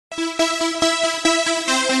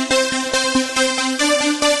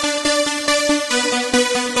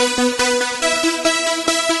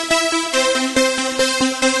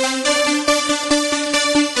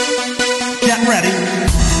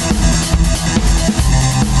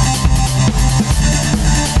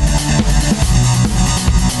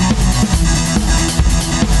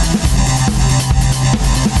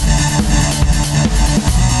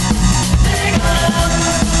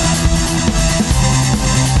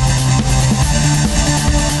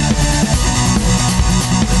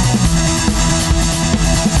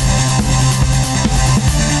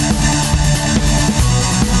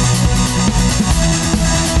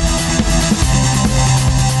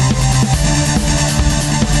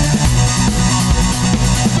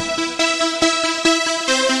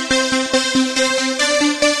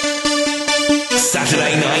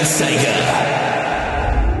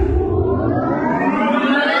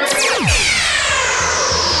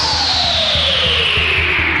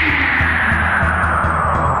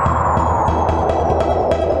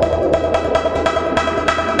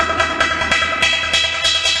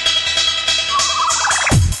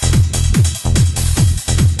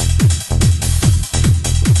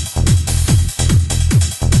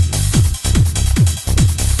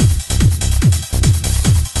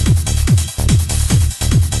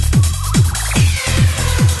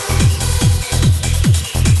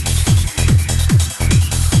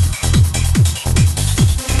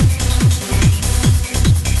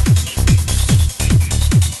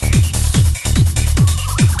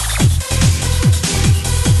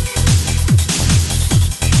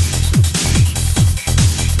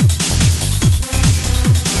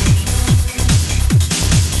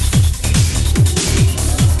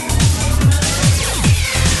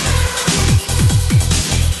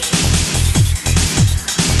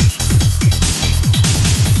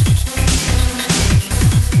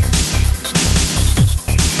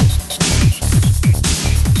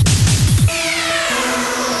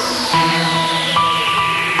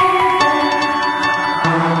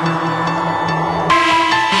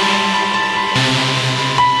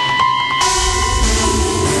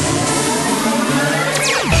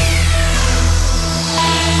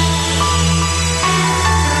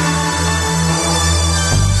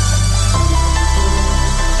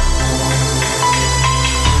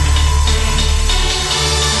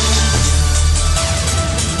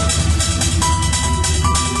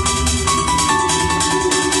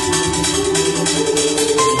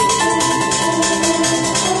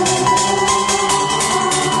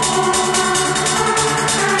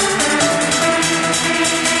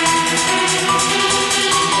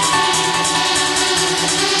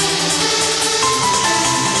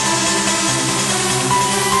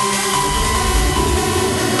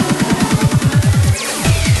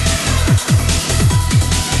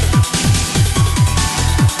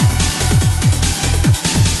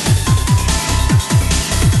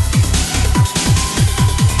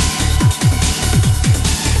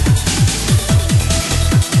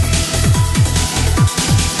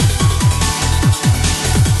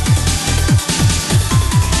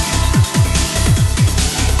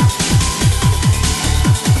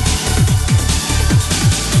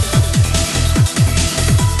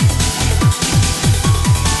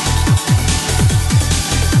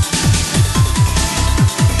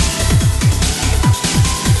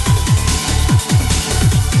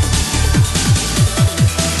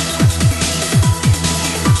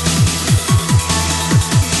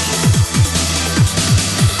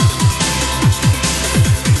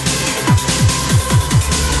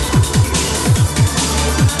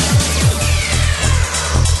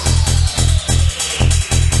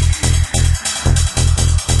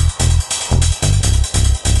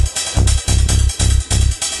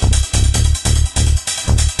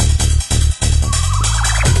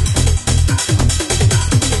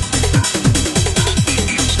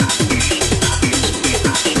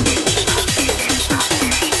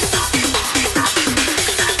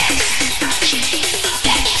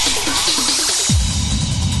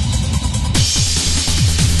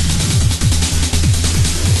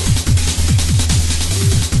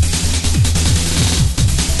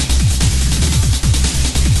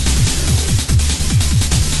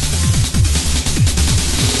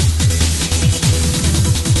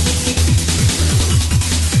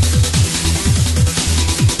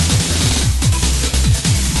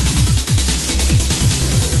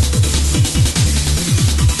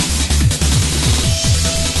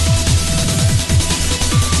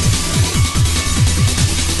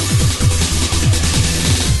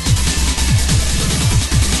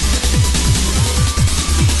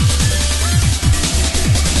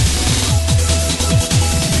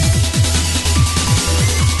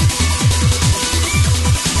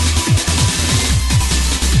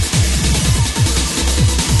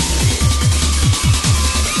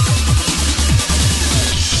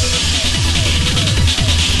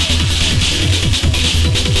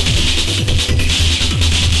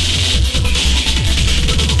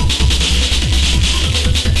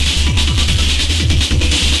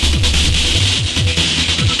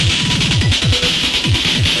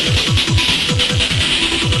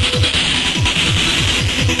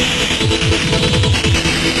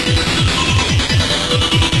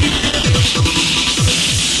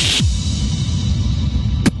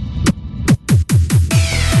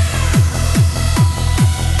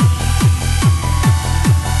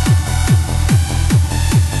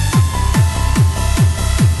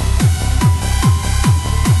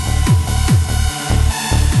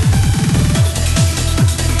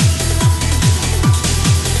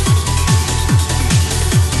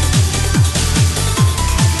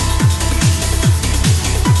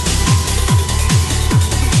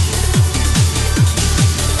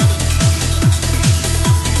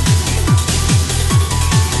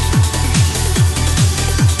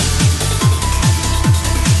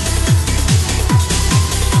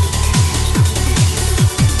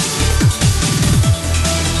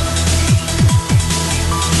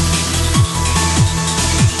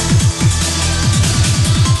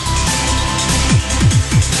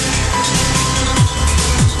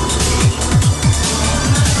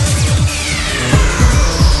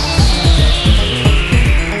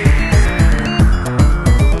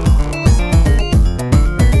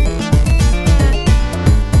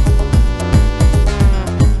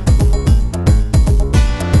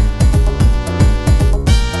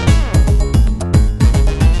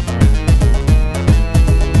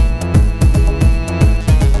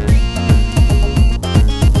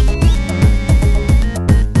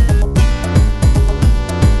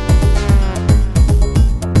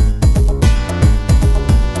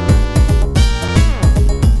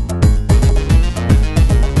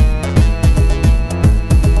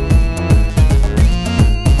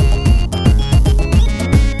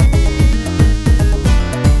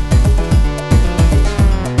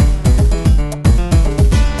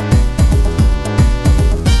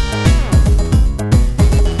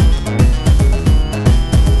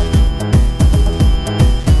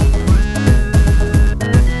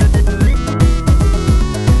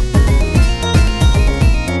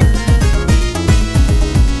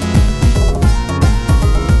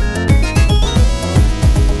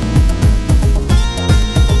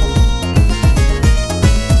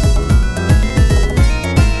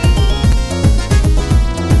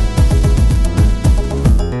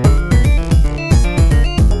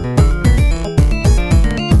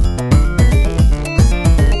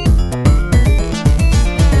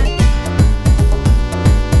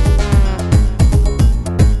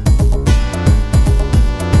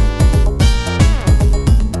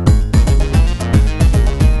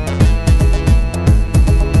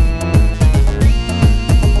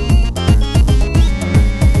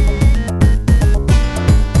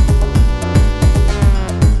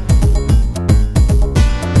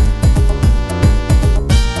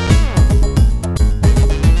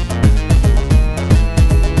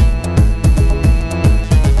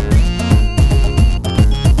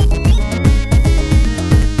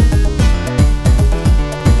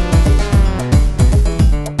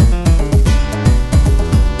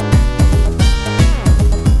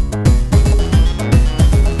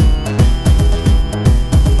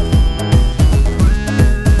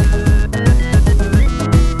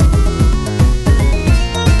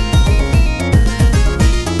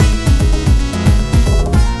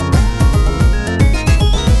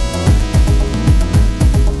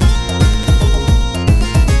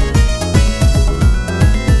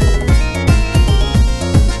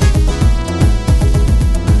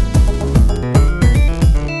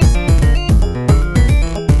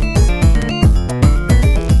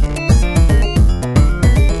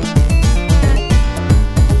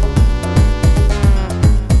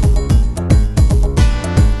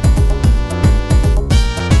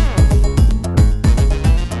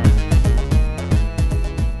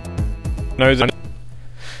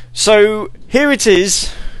So, here it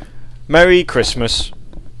is. Merry Christmas.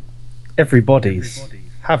 Everybody's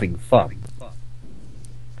having fun.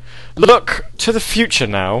 Look to the future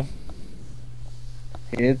now.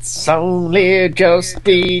 It's only just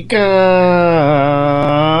begun.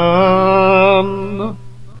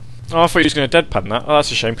 Oh, I thought he was going to deadpan that. Oh,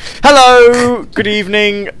 that's a shame. Hello! Good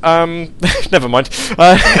evening. Never mind.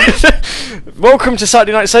 Welcome to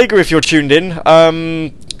Saturday Night Sega if you're tuned in.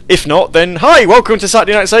 If not, then hi, welcome to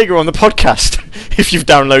Saturday Night Sega on the podcast, if you've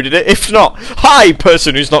downloaded it. If not, hi,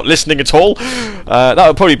 person who's not listening at all. That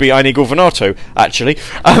would probably be Aine Governato, actually.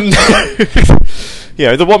 You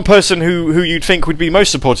know, the one person who you'd think would be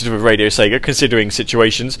most supportive of Radio Sega, considering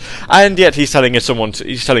situations, and yet he's telling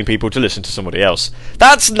he's telling people to listen to somebody else.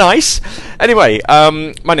 That's nice. Anyway,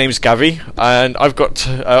 my name's Gavi, and I've got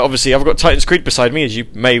obviously I've got Titan's Creed beside me, as you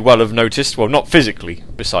may well have noticed. Well, not physically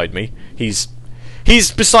beside me.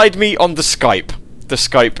 He's beside me on the Skype. The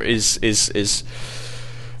Skype is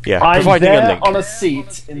providing I'm there a link on a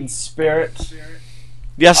seat in spirit.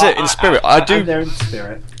 Yes, in spirit. I'm there in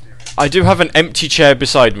spirit. I do have an empty chair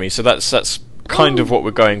beside me, so that's kind of what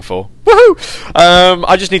we're going for. Woohoo!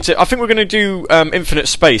 I just need to. I think we're going to do Infinite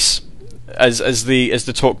Space as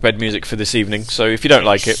the talk bed music for this evening. So if you don't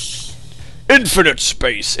like it, Infinite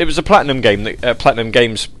Space. It was a Platinum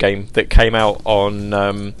Games game that came out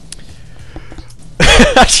on.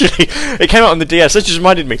 Actually, it came out on the DS. That just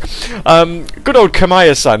reminded me. Good old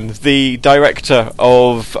Kamiya-san, the director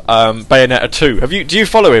of Bayonetta 2. Do you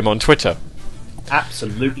follow him on Twitter?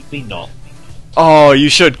 Absolutely not. Oh, you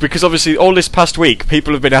should, because obviously all this past week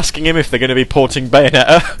people have been asking him if they're going to be porting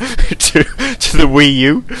Bayonetta to the Wii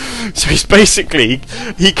U. So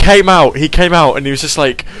he came out and he was just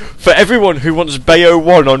like, for everyone who wants Bayo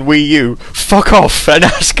 1 on Wii U, fuck off and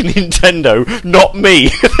ask Nintendo, not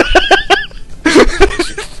me.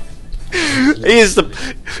 He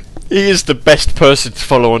is the best person to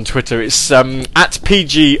follow on Twitter. It's at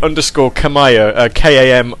PG_Kamiya,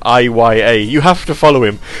 Kamiya. You have to follow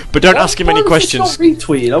him, but don't ask him any questions. It's not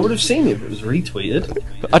retweeted. I would have seen it if it was retweeted.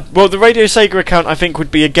 Well, the Radio Sega account I think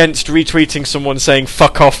would be against retweeting someone saying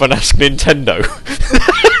 "fuck off" and ask Nintendo.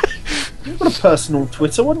 You've got a personal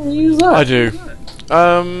Twitter. Why don't you use that? I do.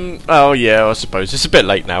 Oh yeah, I suppose it's a bit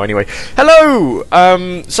late now. Anyway, hello.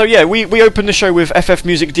 So yeah, we opened the show with FF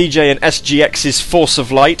Music DJ and SGX's Force of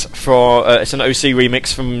Light for it's an OC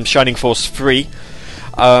remix from Shining Force 3.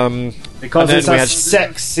 Because it's a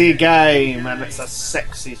sexy game and it's a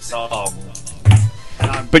sexy song.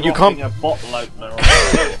 And but you can't. A bottle opener on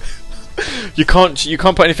You can't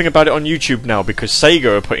put anything about it on YouTube now because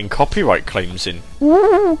Sega are putting copyright claims in.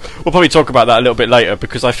 We'll probably talk about that a little bit later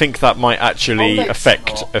because I think that might actually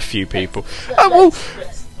affect a few people.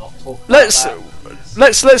 Let's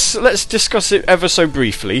discuss it ever so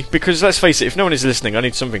briefly because let's face it, if no one is listening, I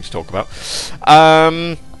need something to talk about.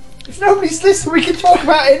 If nobody's listening, we can talk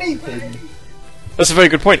about anything. That's a very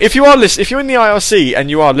good point. If you're in the IRC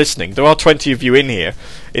and you are listening, there are 20 of you in there.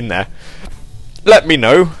 Let me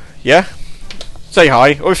know. Yeah? Say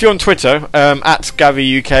hi. Or if you're on Twitter, at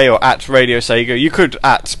GaviUK or at Radio Sega, you could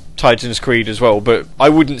at Titan's Creed as well, but I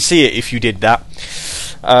wouldn't see it if you did that.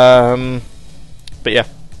 But yeah.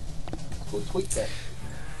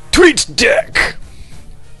 Tweet deck!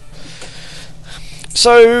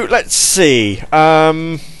 So, let's see.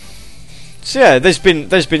 So yeah, there's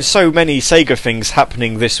been so many Sega things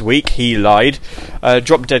happening this week. He lied.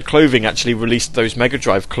 Drop Dead Clothing actually released those Mega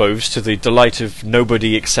Drive clothes to the delight of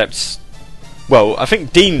nobody except. Well, I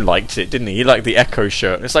think Dean liked it, didn't he? He liked the Echo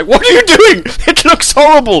shirt. It's like, what are you doing? It looks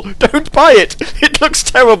horrible. Don't buy it. It looks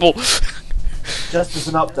terrible. Just as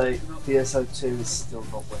an update, PSO2 is still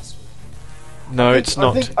not Westwood. No, it's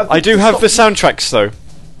not. I think I do have the soundtracks though.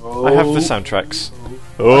 Oh. I have the soundtracks.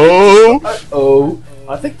 Oh.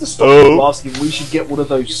 I think to stop people asking, we should get one of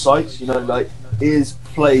those sites, you know, like is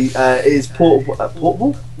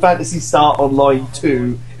portable Fantasy Star Online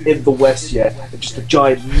 2 in the West yet? And just a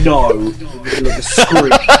giant no in the middle of the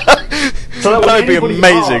screen. So that would be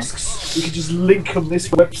amazing. Asks, we could just link on this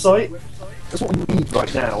website. That's what we need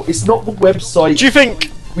right now. It's not the website. Do you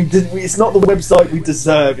think it's not the website we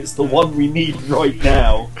deserve? It's the one we need right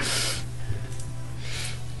now.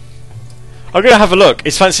 I'm gonna have a look.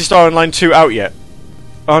 Is Fantasy Star Online 2 out yet?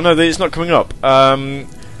 Oh no, it's not coming up. .com.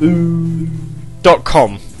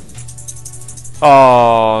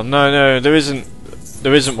 Oh no, there isn't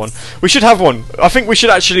one. We should have one. I think we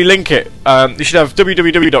should actually link it. You should have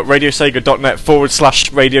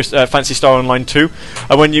www.radiosega.net/radio Fantasy Star Online 2,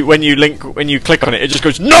 and when you click on it, it just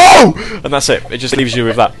goes no, and that's it. It just leaves you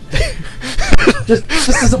with that.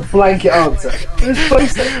 just as a blanket answer.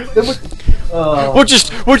 We'll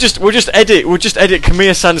just edit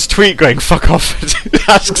Kamiya-san's tweet going fuck off.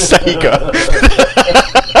 Ask Sega.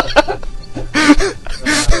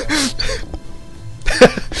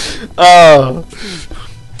 Oh,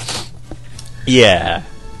 yeah.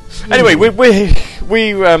 Anyway,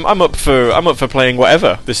 I'm up for playing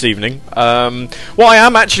whatever this evening. What I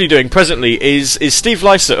am actually doing presently is Steve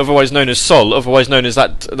Lycett, otherwise known as Sol, otherwise known as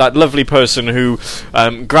that lovely person who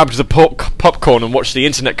grabbed the popcorn and watched the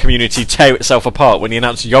internet community tear itself apart when he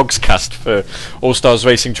announced Yogscast for All Stars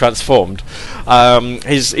Racing Transformed.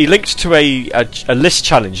 He linked to a list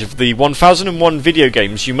challenge of the 1001 video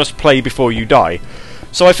games you must play before you die.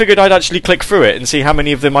 So I figured I'd actually click through it and see how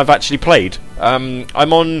many of them I've actually played. I'm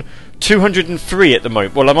on 203 at the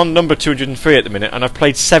moment. Well, I'm on number 203 at the minute, and I've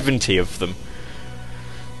played 70 of them.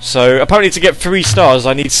 So apparently to get 3 stars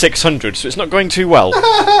I need 600, so it's not going too well.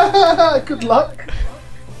 Good luck.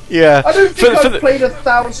 Yeah. I don't think I've played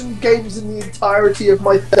 1,000 games in the entirety of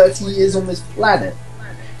my 30 years on this planet.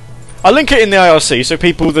 I'll link it in the IRC so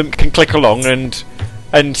people can click along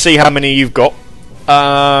and see how many you've got.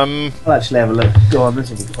 I'll actually have a look. Go on, this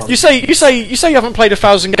will be fun. You say you haven't played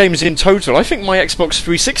 1,000 games in total. I think my Xbox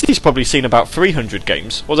 360's probably seen about 300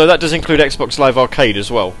 games, although that does include Xbox Live Arcade as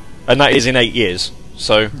well, and that is in 8 years.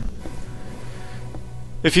 So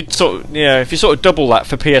if you sort of double that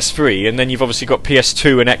for PS3, and then you've obviously got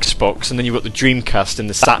PS2 and Xbox, and then you've got the Dreamcast and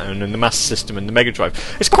the Saturn and the Master System and the Mega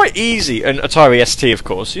Drive. It's quite easy, and Atari ST of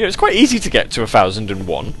course. It's quite easy to get to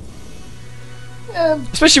 1001.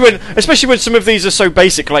 Especially when some of these are so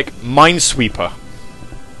basic, like Minesweeper,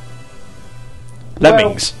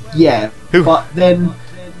 Lemmings. Well, yeah, but then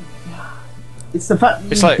it's the fact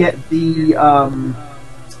that you get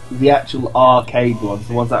the actual arcade ones,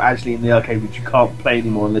 the ones that are actually in the arcade, which you can't play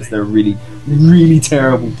anymore unless they're a really, really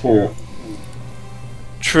terrible port.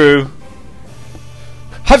 True.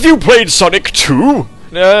 Have you played Sonic 2?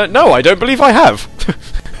 No, I don't believe I have.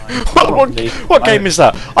 What game is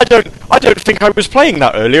that? I don't think I was playing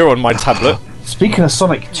that earlier on my tablet. Speaking of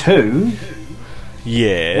Sonic 2,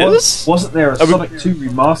 yes, wasn't there a Sonic 2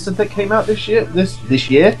 remastered that came out this year? This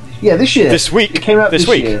year? Yeah, this year. This week. It came out this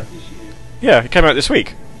week. Year. Yeah, it came out this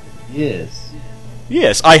week. Yes.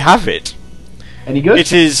 Yes, I have it. Any good?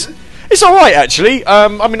 It's alright actually.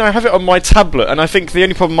 I mean, I have it on my tablet, and I think the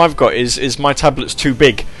only problem I've got is my tablet's too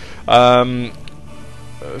big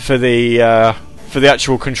for the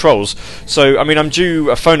actual controls. So, I mean, I'm due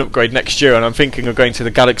a phone upgrade next year, and I'm thinking of going to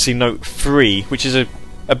the Galaxy Note 3, which is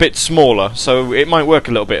a bit smaller, so it might work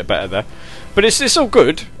a little bit better there. But it's all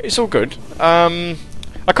good. It's all good.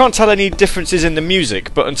 I can't tell any differences in the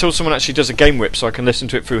music, but until someone actually does a game whip so I can listen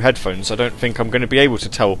to it through headphones, I don't think I'm going to be able to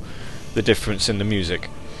tell the difference in the music.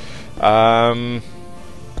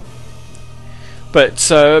 But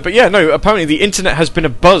yeah, no, apparently the internet has been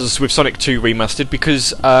abuzz with Sonic 2 Remastered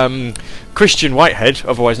because Christian Whitehead,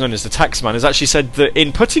 otherwise known as the Taxman, has actually said that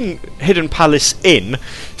in putting Hidden Palace in,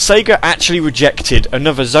 Sega actually rejected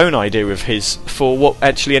another zone idea of his for what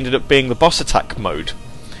actually ended up being the boss attack mode.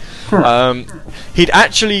 He'd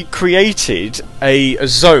actually created a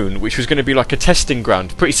zone which was going to be like a testing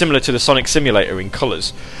ground, pretty similar to the Sonic Simulator in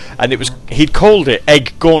colours, and he'd called it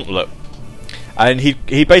Egg Gauntlet. And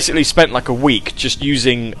he basically spent like a week just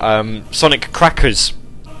using Sonic Crackers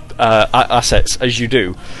assets, as you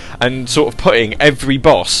do, and sort of putting every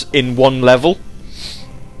boss in one level.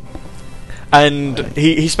 And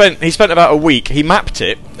he spent about a week. He mapped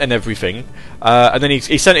it and everything, and then he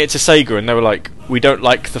sent it to Sega, and they were like, "We don't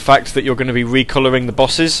like the fact that you're going to be recoloring the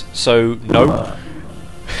bosses, so no."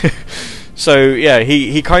 So yeah,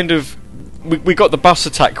 he kind of we got the boss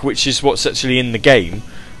attack, which is what's actually in the game.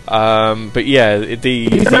 But yeah, the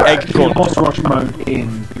Egg Gauntlet boss rush mode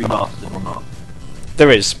in Remastered or not?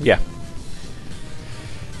 There is, yeah.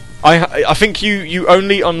 I think you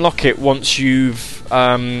only unlock it once you've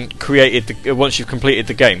once you've completed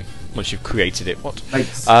the game. Once you've created it, what?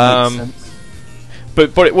 Makes sense.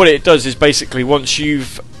 But what it does is basically once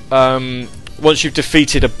you've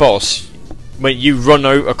defeated a boss, when you run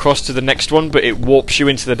out across to the next one, but it warps you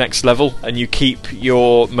into the next level, and you keep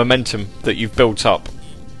your momentum that you've built up.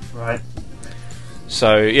 Right.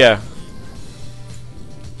 So yeah,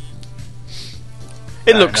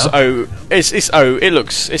 it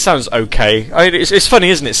sounds okay. I mean, it's funny,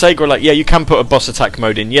 isn't it? Sega are like, yeah, you can put a boss attack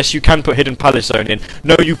mode in. Yes, you can put Hidden Palace Zone in.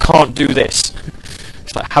 No, you can't do this.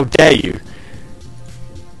 It's like, how dare you?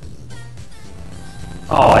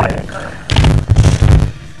 Oh, I don't know.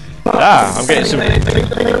 I'm getting some. They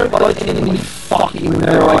don't like any fucking with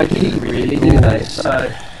their IP, really, do they?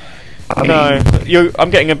 So. No, I'm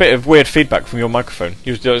getting a bit of weird feedback from your microphone.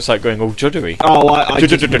 It's like going all juddery. Oh, I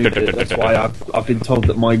just moved it. That's why I've been told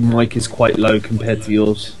that my mic is quite low compared to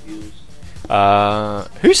yours.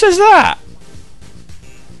 Who says that?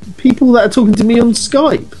 People that are talking to me on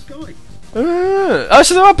Skype.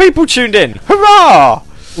 So there are people tuned in. Hurrah!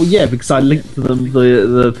 Well, yeah, because I linked to them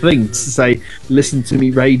the thing to say, listen to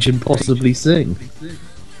me rage and possibly sing.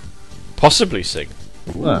 Possibly sing?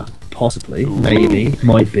 Well, possibly. Maybe.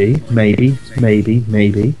 Might be. Maybe.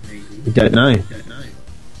 We don't know.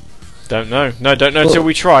 Don't know. No, don't know until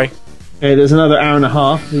we try. Hey, there's another hour and a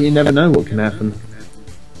half. You never know what can happen.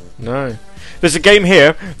 No. There's a game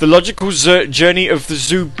here, The Logical Journey of the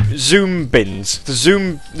Zoom Bins. The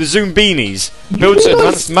Zoom Beanies. Builds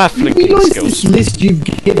advanced math linking skills. This list you've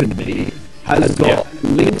given me has got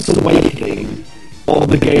Link's Awakening on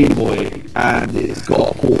the Game Boy, and it's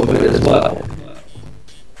got a port of it as well.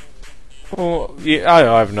 Well, yeah,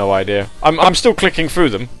 I have no idea. I'm still clicking through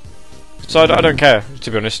them, so I don't care,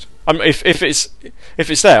 to be honest. If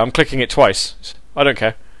it's there, I'm clicking it twice. I don't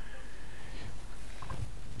care.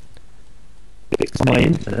 It's my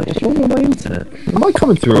internet. What's wrong with my internet? Am I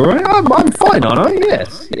coming through alright? I'm fine, aren't I?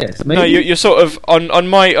 Yes. Maybe. No, you're sort of on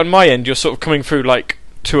my end. You're sort of coming through like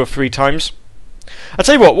 2 or 3 times. I'll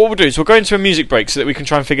tell you what we'll do is we'll go into a music break so that we can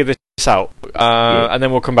try and figure this out, and then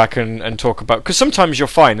we'll come back and talk about, because sometimes you're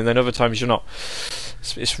fine and then other times you're not.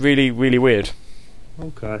 It's really, really weird.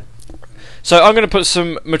 Okay. So I'm going to put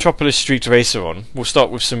some Metropolis Street Racer on. We'll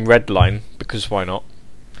start with some Red Line, because why not?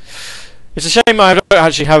 It's a shame I don't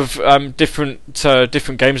actually have different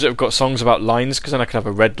games that have got songs about lines, because then I can have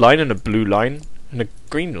a red line and a blue line and a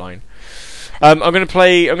green line. I'm going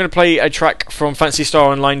to play a track from Phantasy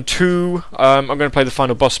Star Online 2. I'm going to play the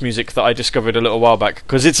final boss music that I discovered a little while back,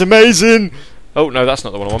 because it's amazing. Oh no, that's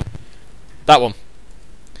not the one I want. That one.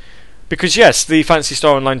 Because yes, the Phantasy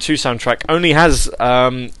Star Online 2 soundtrack only has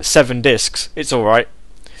 7 discs. It's all right.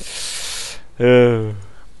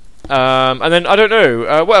 And then I don't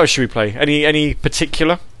know. What else should we play? Any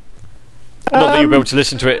particular? Not that you'll be able to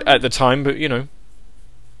listen to it at the time, but you know.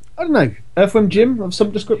 I don't know. Earthworm Jim of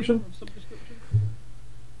some description.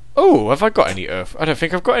 Oh, have I got any Earth? I don't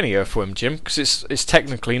think I've got any Earthworm Jim, because it's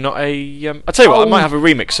technically not a. I tell you what, I might have a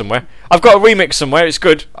remix somewhere. I've got a remix somewhere. It's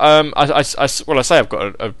good. I say I've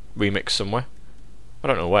got a remix somewhere. I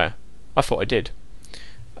don't know where. I thought I did.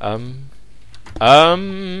 Do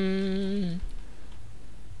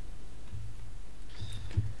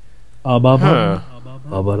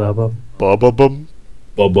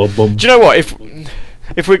you know what?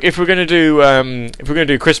 If we're gonna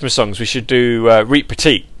do Christmas songs, we should do Reet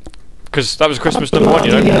Petite, because that was Christmas number 1,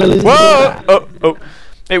 you know. Whoa! Oh!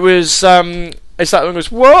 It was it's that one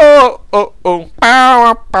goes whoa! Oh!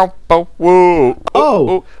 Bow! Bow! Bow! Whoa!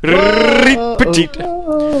 Oh! Reet Petite.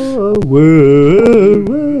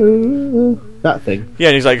 That thing. Yeah,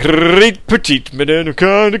 and he's like Reet Petite, the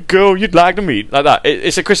kind of girl you'd like to meet, like that.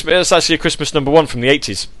 It's a Christmas. It's actually a Christmas number 1 from the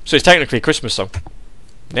 80s, so it's technically a Christmas song.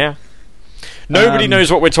 Yeah. Nobody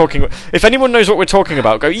knows what we're talking about. If anyone knows what we're talking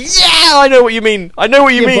about, go, yeah, I know what you mean. I know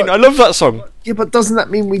what you mean. I love that song. Yeah, but doesn't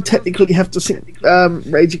that mean we technically have to sing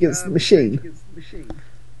Rage Against the Machine?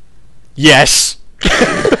 Yes.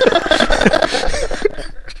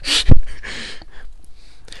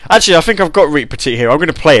 Actually, I think I've got Reet Petite here. I'm going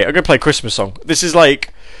to play it. I'm going to play a Christmas song. This is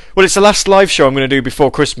like... Well, it's the last live show I'm going to do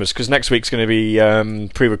before Christmas, because next week's going to be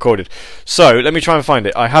pre-recorded. So, let me try and find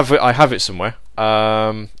it. I have it somewhere.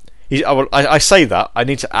 I say that. I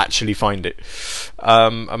need to actually find it.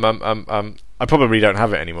 I probably don't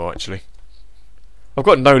have it anymore, actually. I've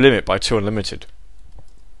got No Limit by 2 Unlimited.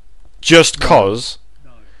 Just cause...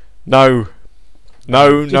 No.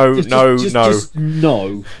 Just no.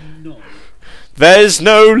 There's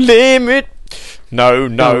no limit. No. I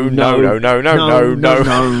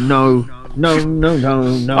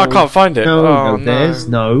can't find it. No, there's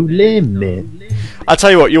no limit. I'll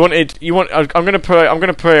tell you what. I'm gonna play on a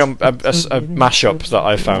mashup that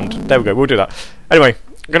I found. There we go. We'll do that. Anyway,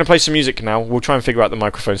 I'm gonna play some music now. We'll try and figure out the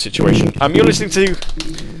microphone situation. You're listening to.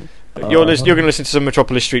 You're gonna listen to some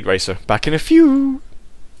Metropolis Street Racer. Back in a few.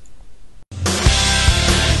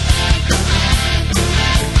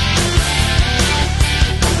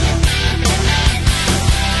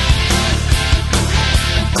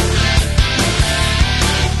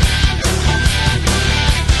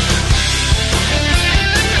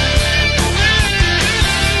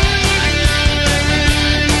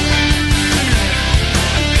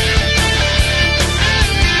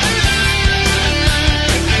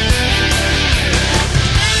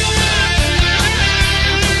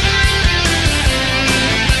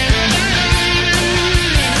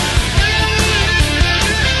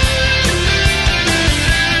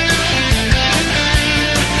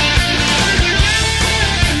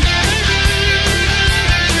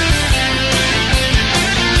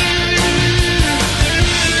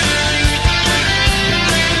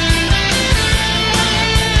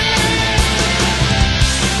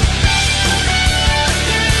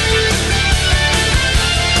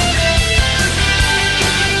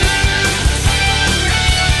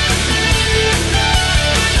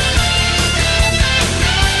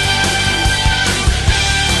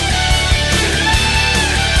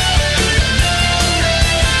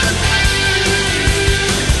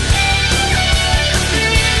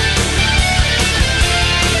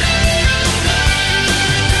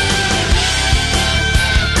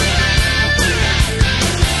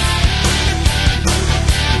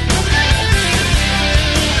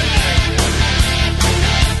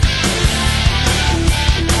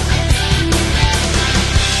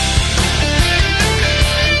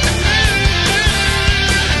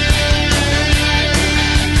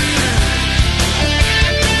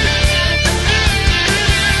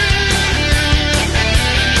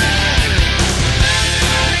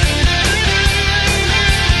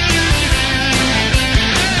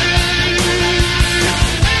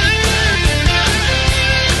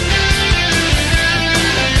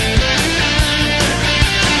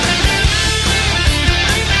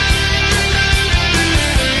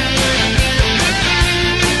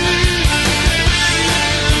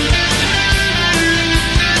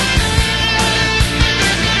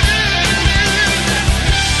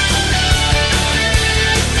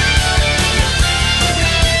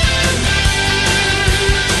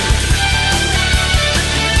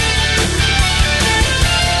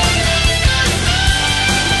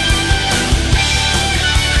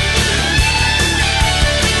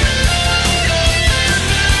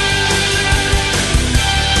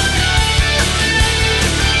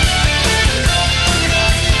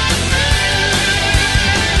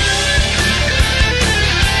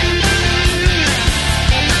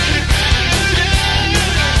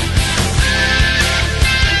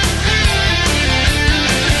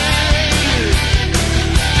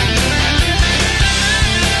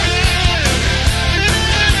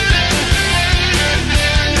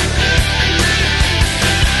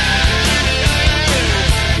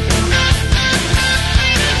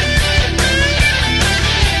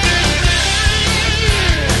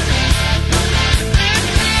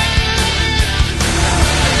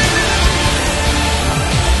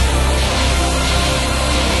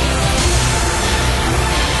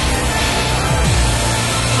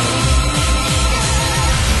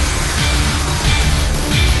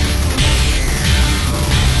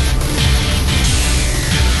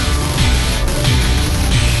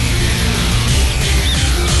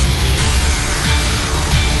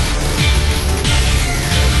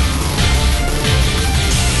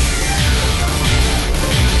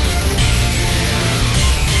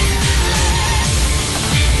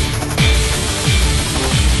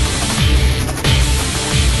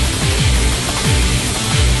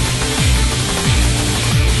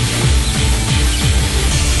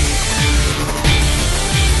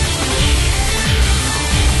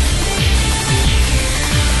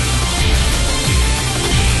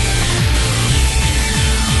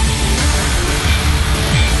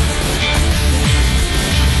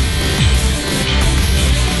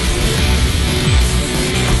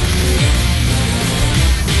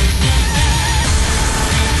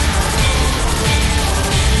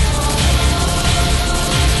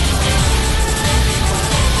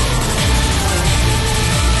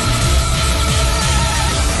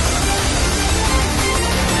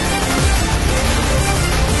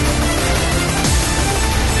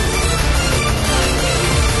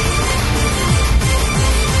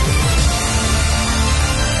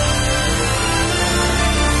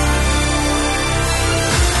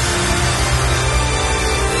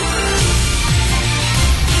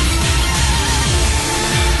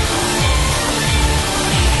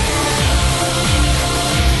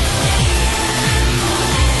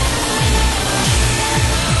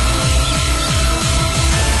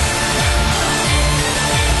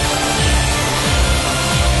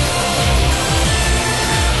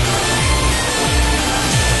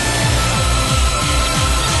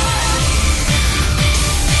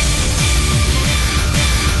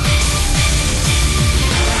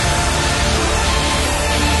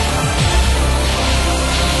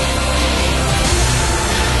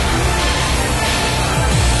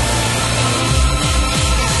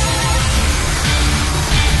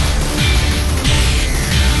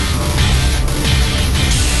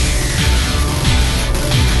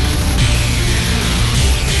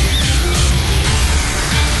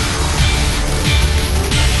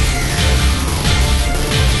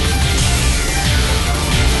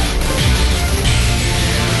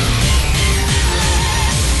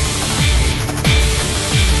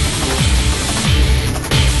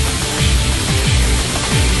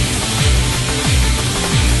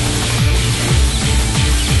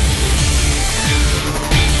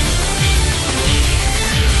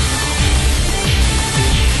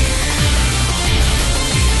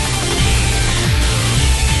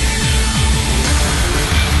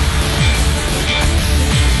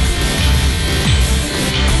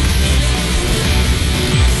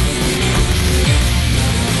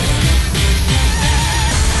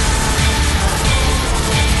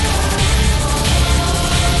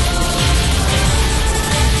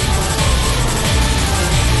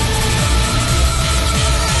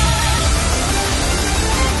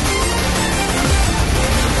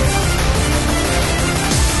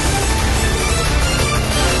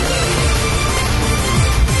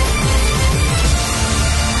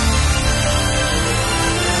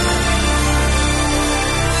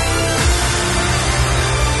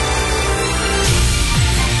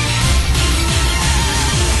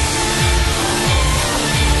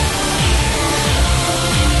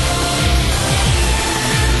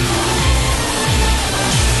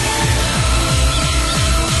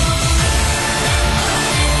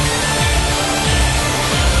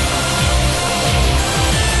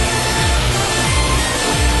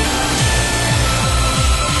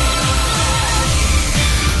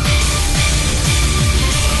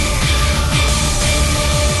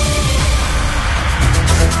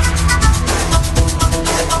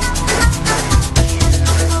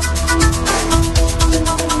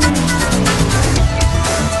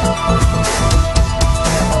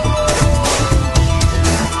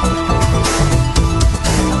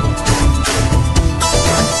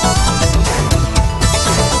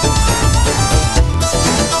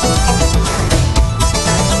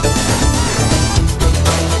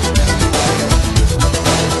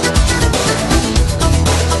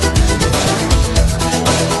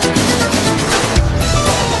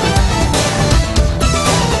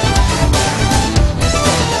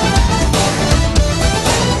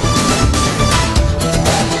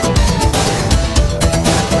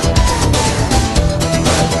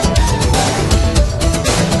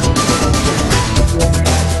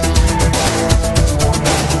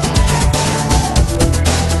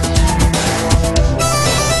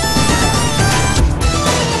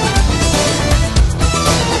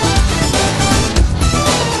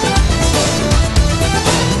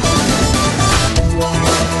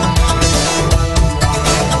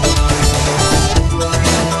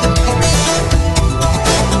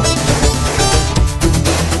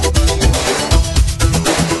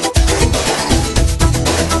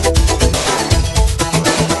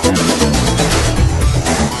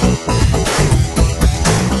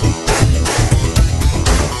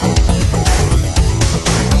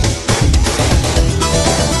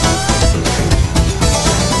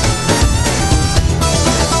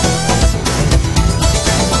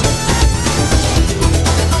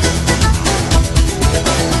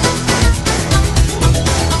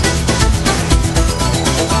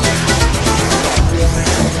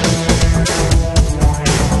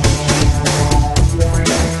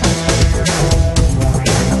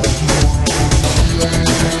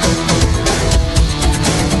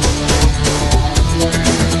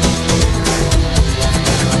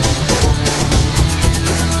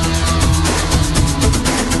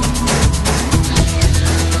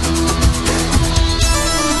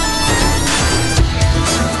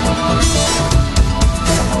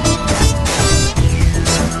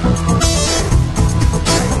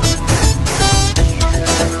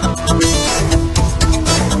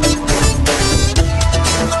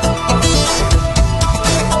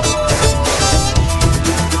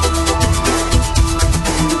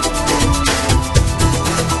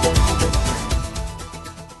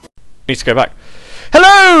 need to go back.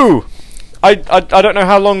 Hello! I don't know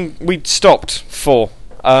how long we'd stopped for.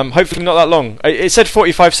 Hopefully not that long. It said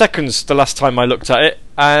 45 seconds the last time I looked at it,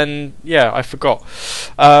 and yeah, I forgot.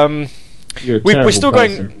 We're still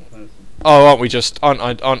going. Oh, aren't we just? Aren't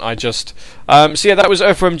I just? So yeah, that was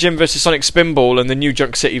Earthworm Jim versus Sonic Spinball and the new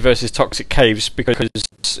Junk City versus Toxic Caves, because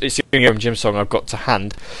it's the only Earthworm Jim song I've got to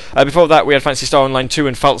hand. Before that, we had Phantasy Star Online 2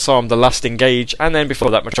 and False Arm: The Last Engage, and then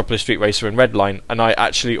before that, Metropolis Street Racer and Redline. And I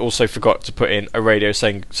actually also forgot to put in a Radio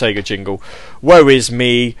Sega jingle. Woe is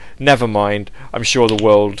me. Never mind. I'm sure the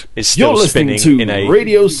world is still spinning in a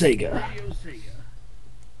Radio Sega.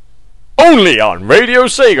 Only on Radio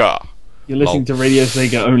Sega. You're listening to Radio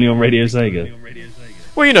Sega only on Radio Sega.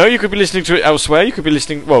 Well, you know, you could be listening to it elsewhere. You could be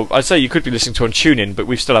listening. Well, I'd say you could be listening to it on TuneIn, but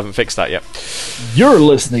we still haven't fixed that yet. You're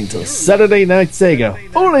listening to Saturday Night Sega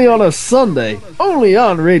only on a Sunday, only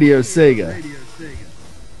on Radio Sega.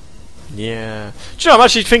 Yeah. Do you know, I'm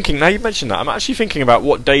actually thinking, now you mentioned that, I'm actually thinking about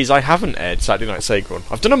what days I haven't aired Saturday Night Sega on.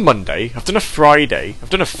 I've done a Monday, I've done a Friday, I've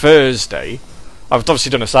done a Thursday, I've obviously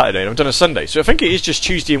done a Saturday, and I've done a Sunday. So I think it is just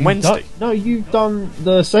Tuesday and Wednesday. No, you've done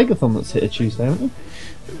the Segathon that's hit a Tuesday, haven't you?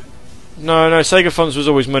 No, Segathons was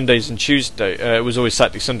always Mondays and Tuesday. It was always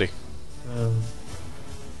Saturday, Sunday.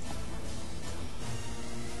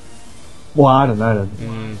 Well, I don't know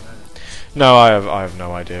then. No, I have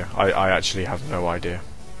no idea. I actually have no idea.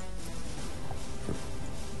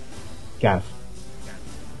 Gav.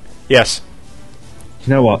 Yes. Do you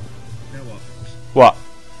know what? What?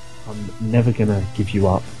 I'm never gonna give you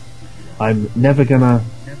up. I'm never gonna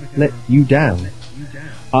let you down.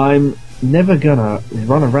 I'm never gonna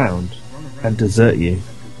run around and desert you.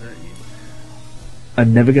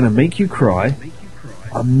 I'm never gonna make you cry.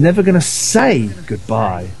 I'm never gonna say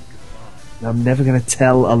goodbye. And I'm never gonna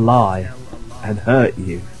tell a lie and hurt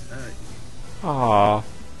you. Aww.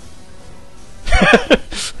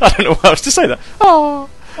 I don't know what else to say that. Aww.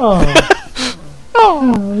 Oh,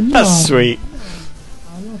 no. That's sweet.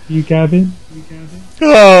 You, Gavin?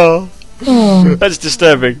 Oh, that's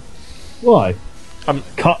disturbing. Why? Can't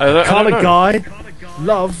a guy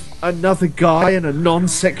love another guy in a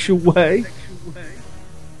non-sexual way?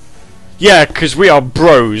 Yeah, because we are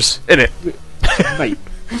bros, innit? Mate,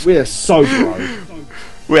 we are so bro.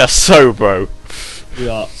 We are so bro. We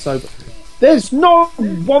are so bro. There's no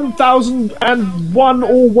 1001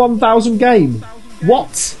 or 1000 game.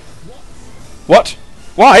 What? What?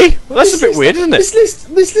 Why? Well, that's a bit weird, isn't it? This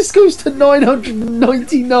list goes to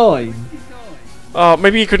 999. Oh,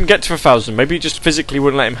 maybe he couldn't get to 1,000. Maybe he just physically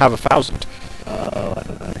wouldn't let him have 1,000. Oh, I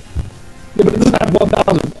don't know. Yeah, but it doesn't have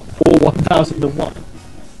 1,000 or 1001.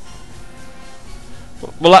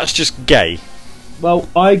 Well, that's just gay. Well,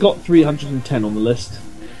 I got 310 on the list,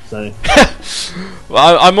 so...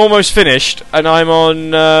 Well, I'm almost finished, and I'm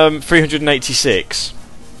on 386.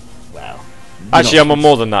 Wow. Actually, I'm on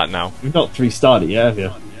more than that now. You've not 3-starred it yet, have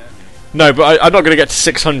you? No, but I'm not going to get to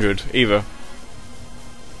 600 either.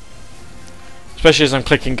 Especially as I'm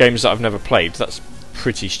clicking games that I've never played. That's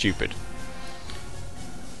pretty stupid.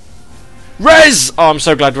 Rez! Oh, I'm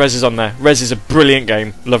so glad Rez is on there. Rez is a brilliant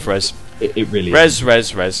game. Love Rez. It really is.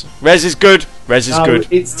 Rez. Rez is good. Rez is good.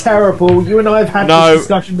 It's terrible. You and I have had this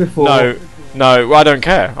discussion before. No, well, I don't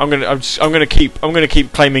care. I'm gonna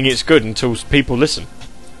keep claiming it's good until people listen.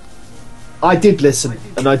 I did listen,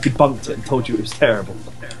 and I debunked it and told you it was terrible.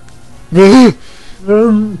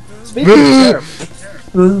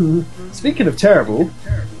 Speaking of terrible,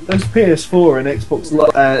 those PS4 and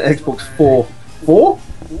Xbox 4.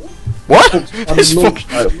 What?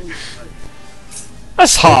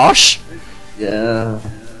 That's harsh. Yeah.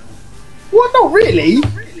 Well, not really.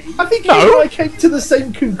 I think I came to the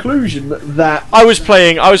same conclusion that I was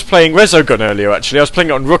playing Resogun earlier. Actually, I was playing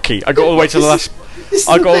it on Rookie. I got all the way to the last.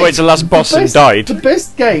 I got all the way to the last boss and died. The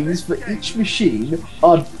best games for each machine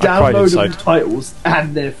are downloadable titles,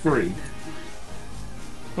 and they're free.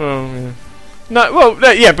 Yeah. No, well,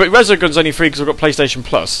 yeah, but Resogun's only free because I've got PlayStation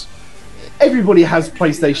Plus. Everybody has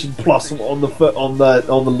PlayStation Plus on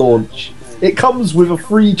the launch. It comes with a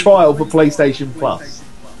free trial for PlayStation Plus.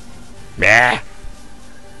 Yeah.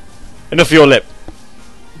 Enough of your lip.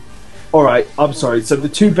 Alright, I'm sorry. So the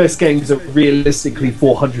two best games are realistically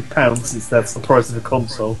 £400 since that's the price of the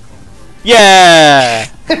console. Yeah.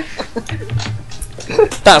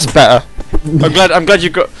 That's better. I'm glad you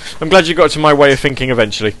got to my way of thinking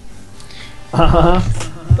eventually.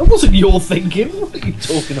 That wasn't your thinking. What are you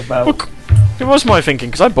talking about? Look, it was my thinking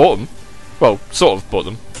because I bought them. Well, sort of bought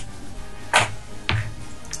them.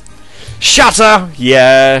 Shatter!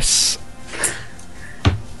 Yes!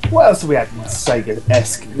 What else do we have in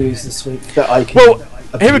Sega-esque news this week that I can... Well,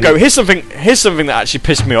 Here we go. Here's something that actually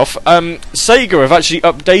pissed me off. Sega have actually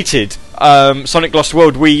updated Sonic Lost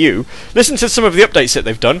World Wii U. Listen to some of the updates that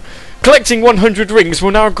they've done. Collecting 100 rings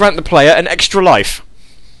will now grant the player an extra life.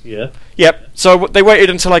 Yeah. Yep, so they waited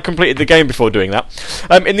until I completed the game before doing that.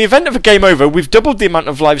 In the event of a game over, we've doubled the amount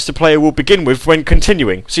of lives the player will begin with when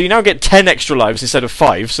continuing. So you now get 10 extra lives instead of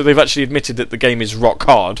 5, so they've actually admitted that the game is rock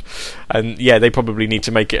hard. And yeah, they probably need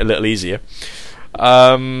to make it a little easier.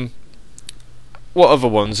 What other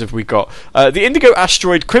ones have we got? The Indigo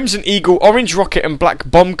Asteroid, Crimson Eagle, Orange Rocket and Black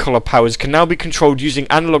Bomb colour powers can now be controlled using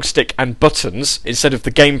analog stick and buttons instead of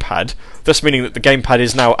the gamepad, thus meaning that the gamepad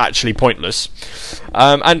is now actually pointless.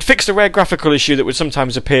 And fixed a rare graphical issue that would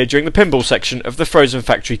sometimes appear during the pinball section of the Frozen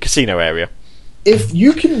Factory casino area. If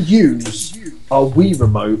you can use our Wii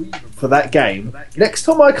remote for that game, next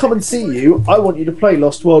time I come and see you, I want you to play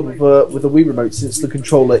Lost World with a Wii remote, since the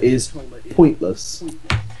controller is pointless.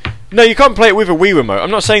 No, you can't play it with a Wii remote. I'm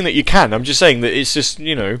not saying that you can. I'm just saying that it's just,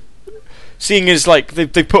 seeing as like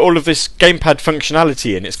they put all of this gamepad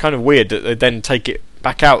functionality in, it's kind of weird that they then take it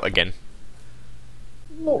back out again.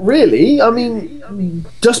 Not really. I mean,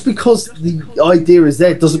 just because the idea is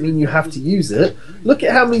there doesn't mean you have to use it. Look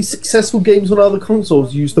at how many successful games on other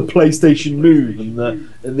consoles use the PlayStation Move and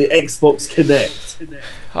the Xbox Kinect.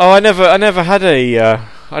 Oh, I never had a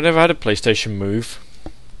PlayStation Move.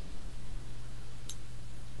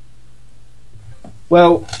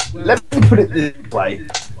 Well, let me put it this way: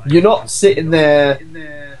 you're not sitting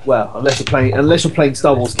there. Well, unless you're playing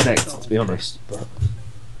Star Wars Kinect, to be honest. But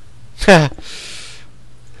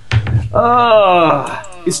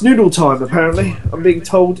it's noodle time. Apparently, I'm being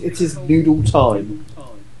told it is noodle time.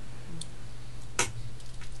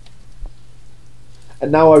 And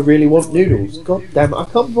now I really want noodles. God damn it! I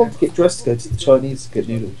can't bother to get dressed to go to the Chinese to get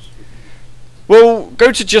noodles. Well,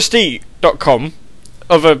 go to justeat.com.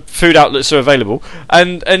 Other food outlets are available,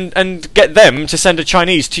 and get them to send a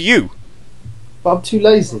Chinese to you. But I'm too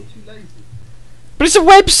lazy. But it's a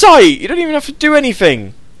website. You don't even have to do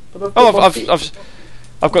anything. I've got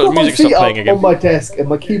the music stop playing again. On my desk, and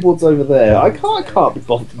my keyboard's over there. I can't be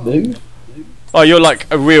bothered to move. Oh, you're like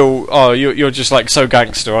a real. Oh, you're just like so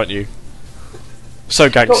gangster, aren't you? So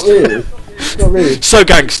gangster. Not really. Not really. So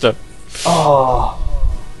gangster. Oh,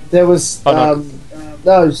 there was. Oh,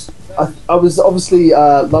 no. I was obviously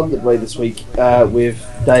London way this week with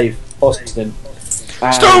Dave Austin.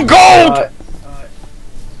 Stone Cold!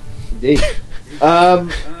 Indeed.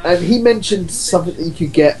 And he mentioned something that you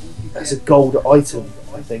could get as a gold item,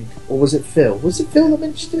 I think. Or was it Phil? Was it Phil that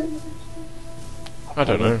mentioned it? I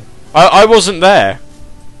don't know. I wasn't there.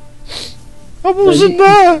 I wasn't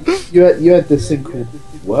there! You had this thing called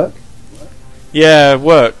work? Yeah,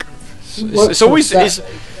 work. It's always...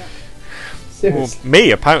 Well,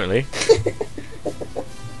 me, apparently.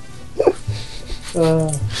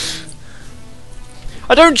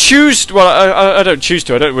 I don't choose. Well, I don't choose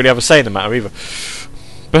to. I don't really have a say in the matter either.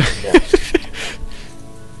 But,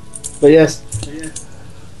 but yes.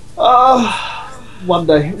 One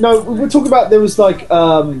day. No, we're talking about there was like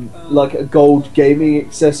a gold gaming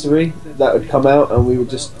accessory that would come out, and we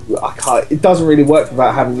would just. It doesn't really work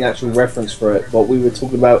without having the actual reference for it. But we were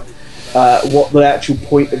talking about. What the actual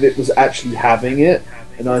point of it was actually having it,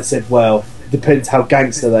 and I said, well, it depends how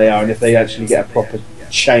gangster they are and if they actually get a proper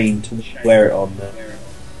chain to wear it on there.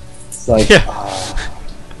 It's like,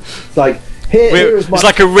 it's like here's my. It's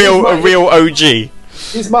like a real OG.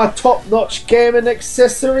 Here's my top-notch gaming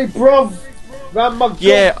accessory, bruv. Round my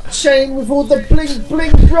chain with all the bling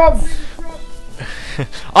bling, bruv.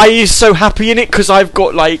 I is so happy in it because I've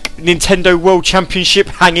got like Nintendo World Championship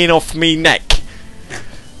hanging off me neck.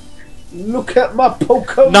 Look at my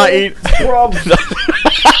Pokemon, bruv.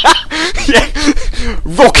 Yeah.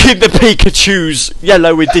 Rocking the Pikachu's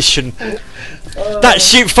yellow edition. That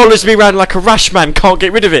shit follows me around like a rash man, can't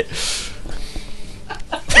get rid of it.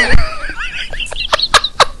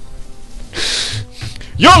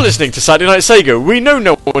 You're listening to Saturday Night Sega. We know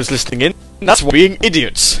no one's listening in. That's why being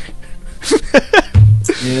idiots.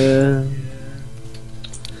 Yeah.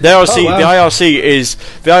 The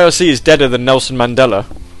IRC is deader than Nelson Mandela.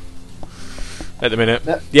 At the minute.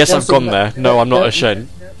 Yes, Nelson I've gone there. No, I'm not ashamed.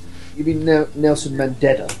 You mean Nelson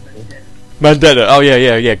Mandela? Mandela. Oh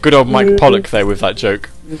yeah. Good old Mike Pollock there with that joke.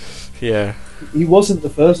 Yeah. He wasn't the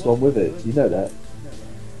first one with it. You know that.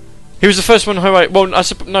 He was the first one who I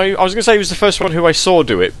was going to say he was the first one who I saw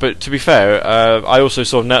do it. But to be fair, I also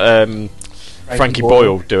saw Frankie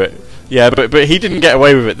Boyle do it. Yeah, but he didn't get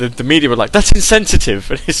away with it. The media were like, "That's insensitive,"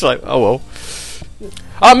 and it's like, "Oh well."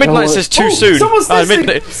 Midnight says too soon. Someone's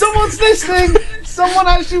listening. Someone's listening. Someone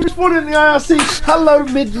actually responded in the IRC. Hello,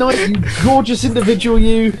 Midnight, you gorgeous individual,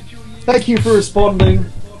 you. Thank you for responding.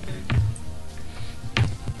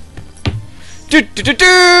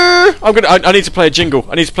 I need to play a jingle.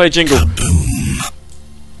 I need to play a jingle. Kaboom.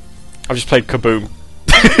 I've just played Kaboom.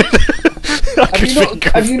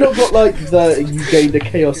 Have you not got like the you gained a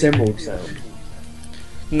Chaos Emerald sound?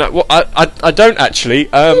 No, well, I don't actually.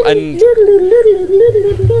 And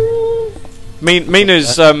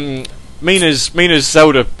Mina's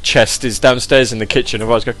Zelda chest is downstairs in the kitchen.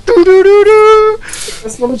 Otherwise, go doo doo doo doo.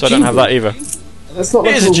 That's not a so jingle. I don't have that either. That's not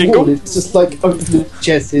like a jingle. It's just like open the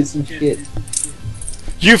chest, here's some shit.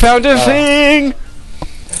 You found a thing.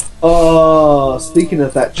 Oh, speaking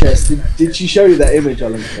of that chest, did she show you that image I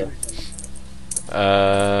linked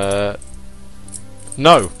her?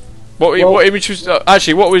 No. What image was?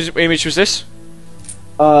 Actually, what image was this?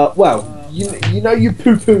 Well, you know you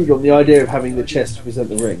poo-pooed on the idea of having the chest represent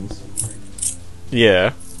the rings.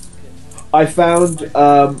 Yeah. I found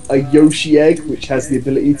a Yoshi egg which has the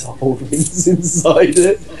ability to hold rings inside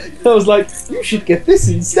it. I was like, you should get this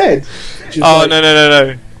instead. Oh, like,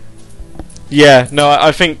 no. Yeah, no,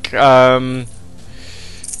 I think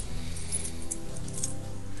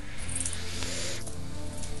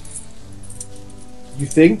you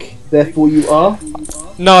think, therefore you are?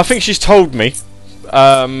 No, I think she's told me.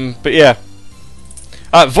 But yeah.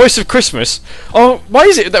 Voice of Christmas. Oh, why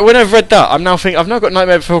is it that when I've read that, I've now got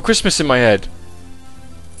Nightmare Before Christmas in my head.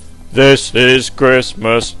 This is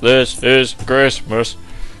Christmas. This is Christmas.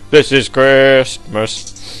 This is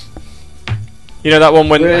Christmas. You know that one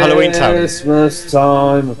when Halloween Town. Christmas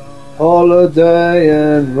time,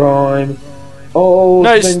 holiday and rhyme. Old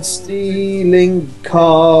men stealing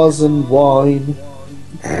cars and wine.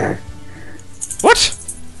 What?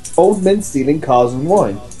 Old men stealing cars and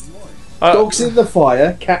wine. Dogs in the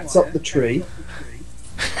fire, cats up the tree.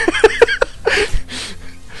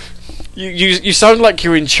 You sound like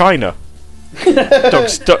you're in China.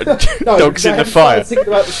 Dogs in the fire. I was thinking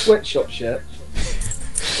about the sweatshop shit.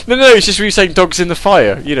 No, it's just when you're saying dogs in the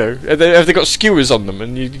fire. You know, have they got skewers on them,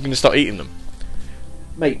 and you're going to start eating them?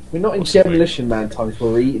 Mate, we're not in Demolition Man times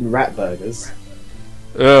where we're eating rat burgers.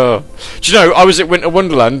 Do you know, I was at Winter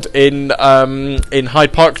Wonderland in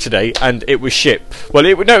Hyde Park today, and it was shit. Well,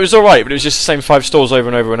 it was all right, but it was just the same 5 stores over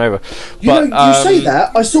and over and over. You say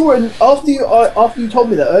that. I saw it after you told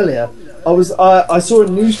me that earlier. I saw a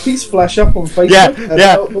news piece flash up on Facebook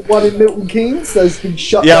about the one in Milton Keynes that's been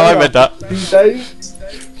shut down. Yeah, I read that. 2 days.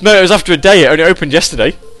 No, it was after a day. It only opened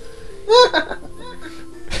yesterday.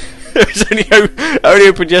 It was only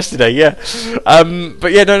opened yesterday. Yeah,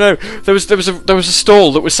 but yeah, no. There was a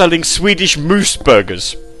stall that was selling Swedish moose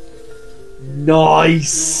burgers.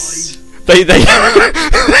 Nice. They they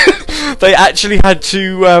actually had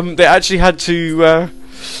to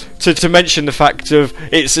mention the fact of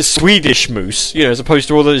it's a Swedish moose, you know, as opposed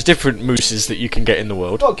to all those different mooses that you can get in the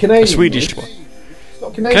world. Not Canadian. A Swedish moose. one.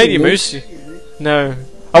 Not Canadian moose. No.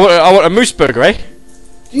 I want a moose burger, eh?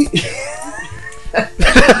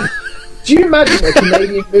 Do you imagine a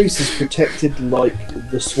Canadian moose is protected like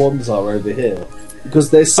the swans are over here? Because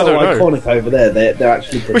they're so iconic over there. They're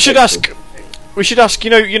actually protected. We should ask.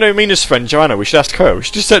 You know Mina's friend Joanna. We should ask her. We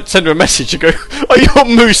should just send her a message and go, "Are your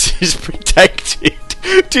mooses protected?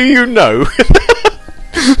 Do you know?"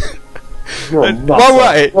 While we're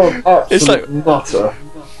at it, it's like nutter.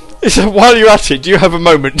 It's like, while you're at it, do you have a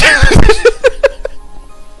moment?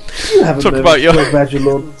 You have a moment about your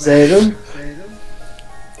Lord Zayden.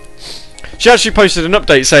 She actually posted an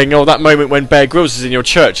update saying, "Oh, that moment when Bear Grylls is in your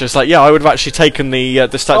church." It's like, yeah, I would have actually taken the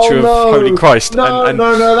statue of Holy Christ. No,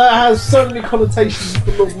 that has so many connotations with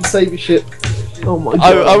the Lord and Saviour ship. Oh my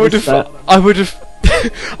god! I would have.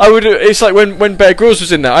 It's like when Bear Grylls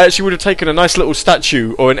was in there, I actually would have taken a nice little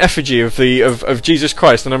statue or an effigy of Jesus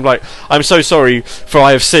Christ, and I'm like, "I'm so sorry for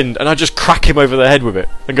I have sinned," and I just crack him over the head with it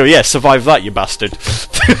and go, "Yeah, survive that, you bastard."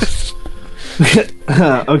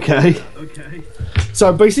 Okay.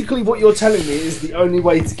 So basically, what you're telling me is the only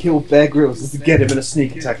way to kill Bear Grylls is to get him in a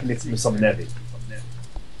sneak attack and hit him with something heavy.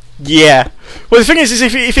 Yeah. Well, the thing is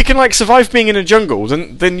if he can like survive being in a jungle,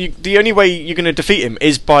 then the only way you're going to defeat him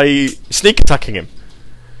is by sneak attacking him.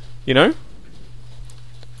 You know?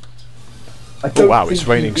 Oh wow, it's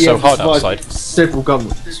raining so hard outside. Several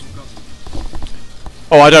gunmen.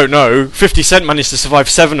 Oh, I don't know. 50 Cent managed to survive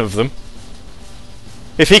 7 of them.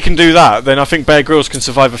 If he can do that, then I think Bear Grylls can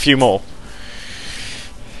survive a few more.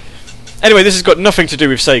 Anyway, this has got nothing to do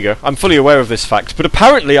with Sega. I'm fully aware of this fact, but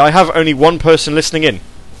apparently I have only one person listening in.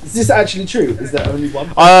 Is this actually true? Is there only one?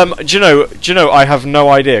 Do you know? I have no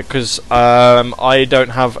idea because I don't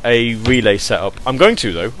have a relay set up. I'm going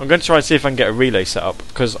to though. I'm going to try and see if I can get a relay set up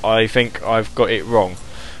because I think I've got it wrong.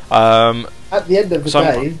 At the end of the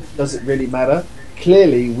day, does it really matter?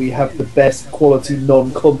 clearly we have the best quality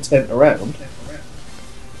non-content around.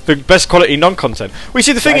 The best quality non-content. We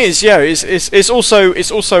see the thing is, it's also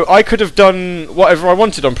I could have done whatever I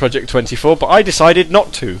wanted on Project 24, but I decided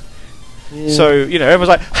not to. Yeah. So everyone's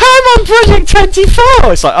like, "I'm on Project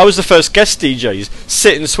 24." It's like I was the first guest DJs.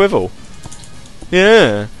 Sit and swivel.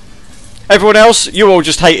 Yeah. Everyone else, you're all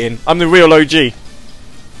just hating. I'm the real OG.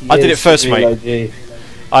 I did it first, mate. OG.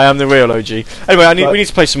 I am the real OG. Anyway, we need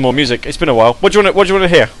to play some more music. It's been a while. What do you want to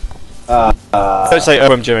hear? Don't say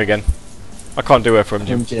Earthworm Jim again. I can't do Earthworm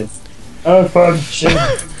Jim. Earthworm Jim.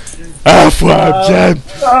 Earthworm Jim.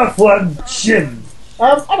 Earthworm Jim.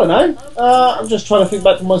 I don't know. I'm just trying to think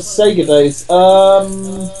back to my Sega days.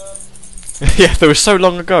 Yeah, they were so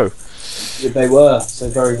long ago. Yeah, they were so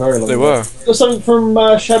very, very long. They were. Got something from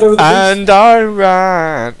Shadow of the Beast. And I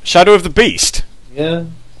ran Shadow of the Beast. Yeah.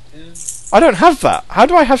 I don't have that. How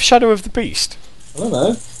do I have Shadow of the Beast? I don't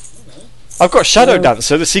know. I've got Shadow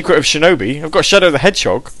Dancer, The Secret of Shinobi. I've got Shadow the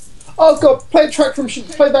Hedgehog. Oh God! Play a track from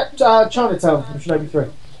play that Chinatown from Shinobi 3.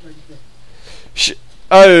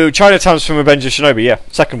 Chinatown's from Revenge of Shinobi. Yeah,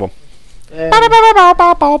 second one. Yeah,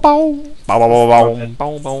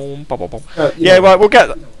 well, we'll get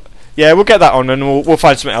that on, and we'll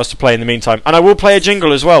find something else to play in the meantime. And I will play a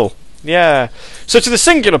jingle as well. Yeah. So to the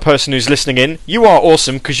singular person who's listening in, you are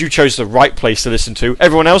awesome because you chose the right place to listen to.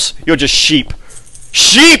 Everyone else, you're just sheep.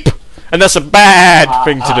 Sheep! And that's a bad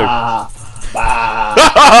thing to do.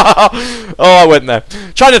 Oh, I went there.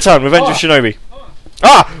 Chinatown, Revenge of Shinobi.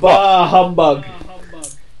 Bah, humbug.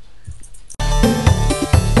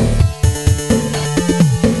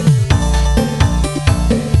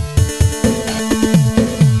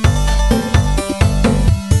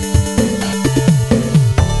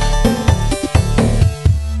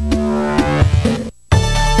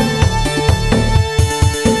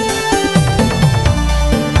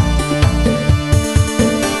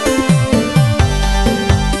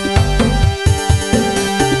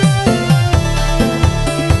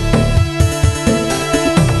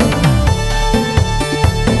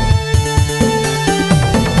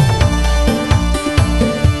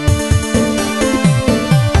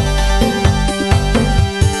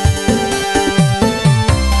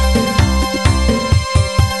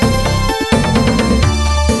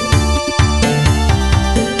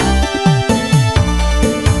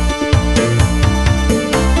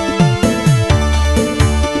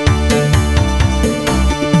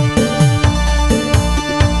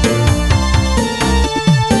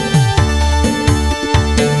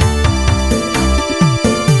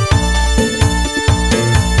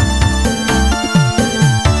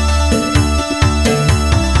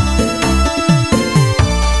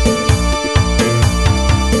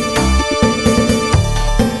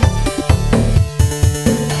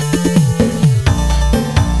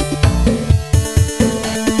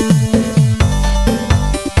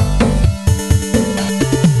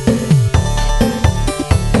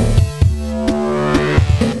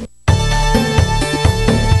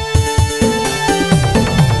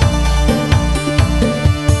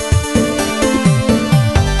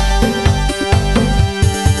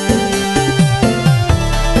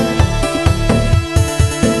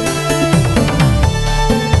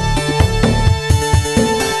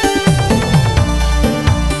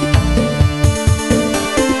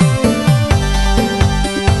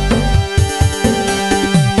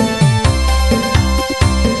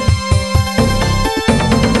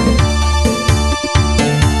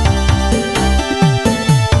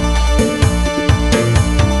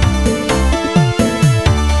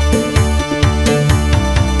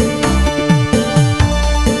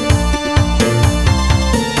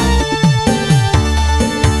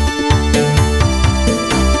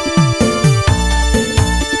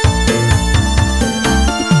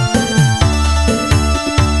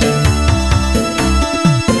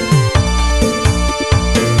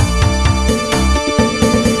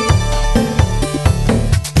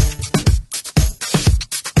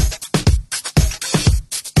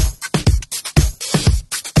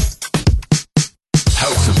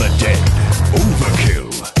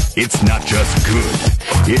 It's not just good,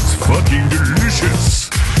 it's fucking delicious.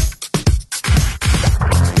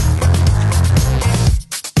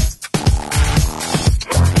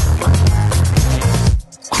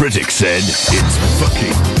 Critics said it's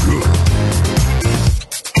fucking good.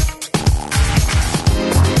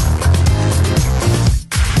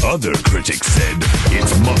 Other critics said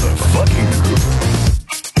it's motherfucking good.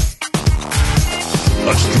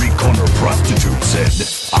 A street corner prostitute said,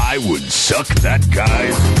 I would suck that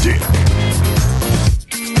guy's dick.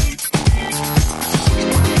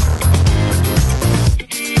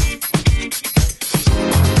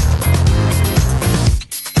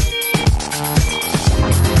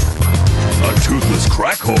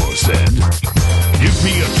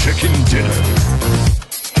 American dinner.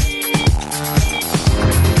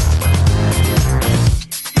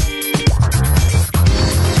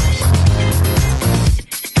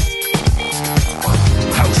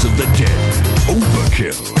 House of the Dead.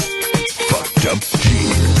 Overkill. Fucked up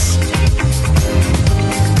jeans.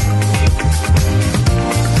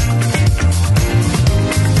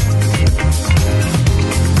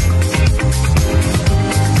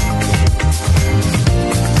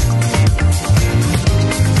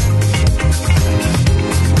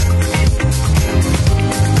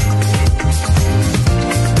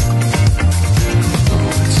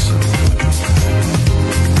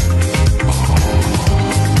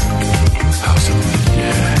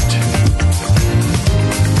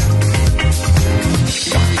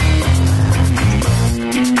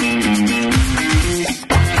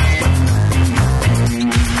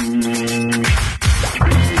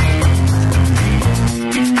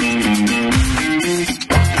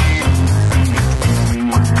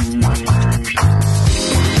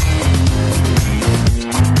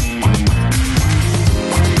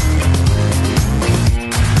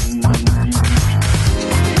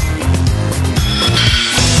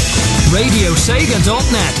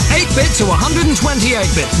 Sega.net, 8-bit to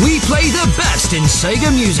 128-bit. We play the best in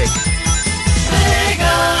Sega music.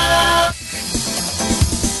 Sega!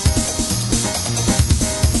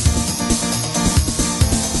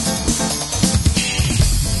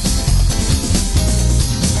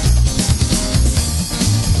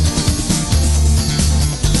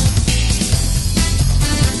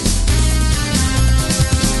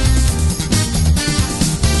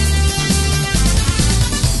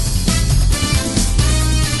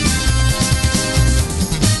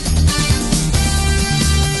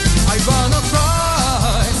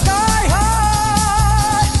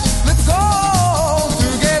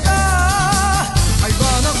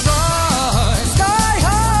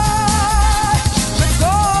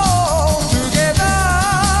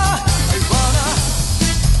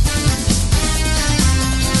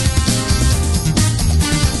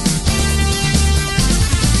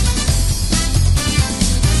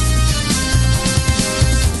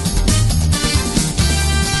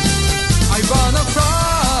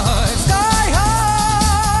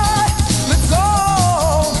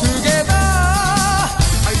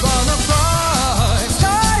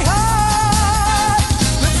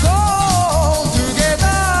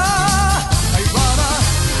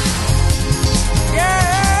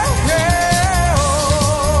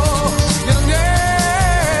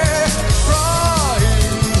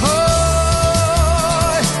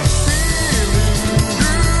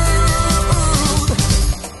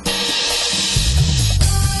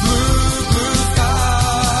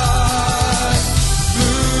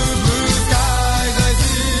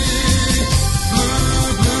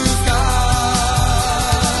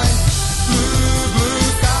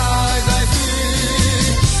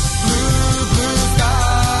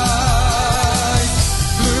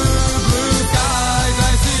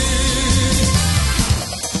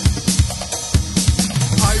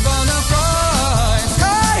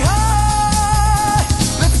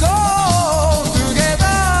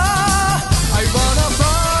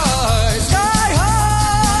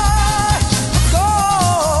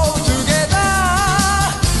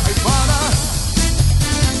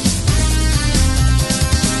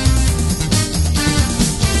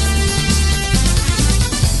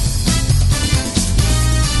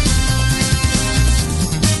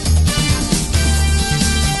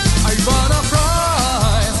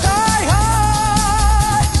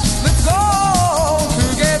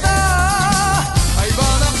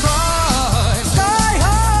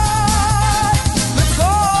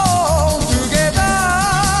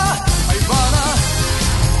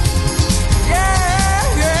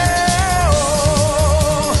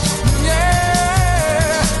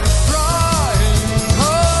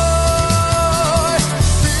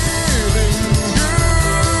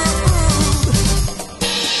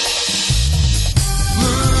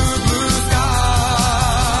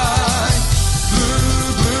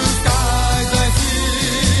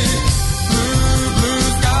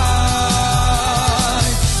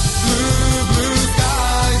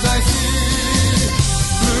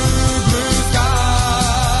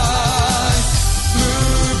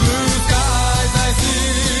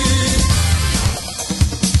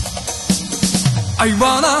 I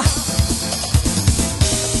wanna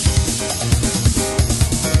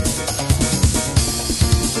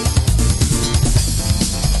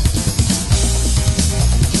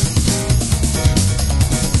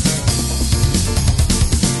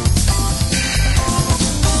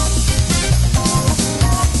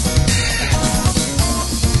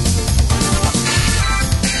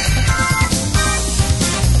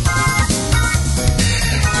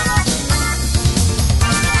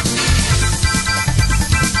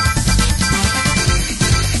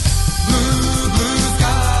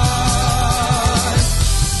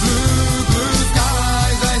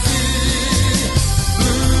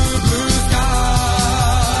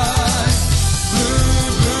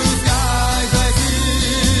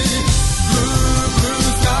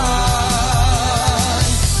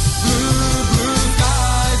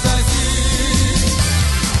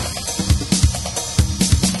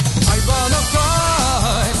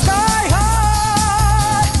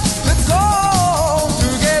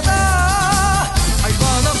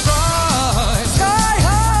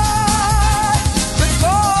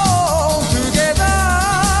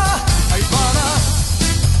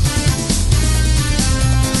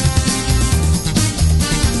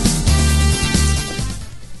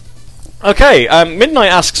Okay,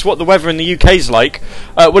 Midnight asks what the weather in the UK's like.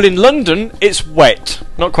 Well, in London, it's wet.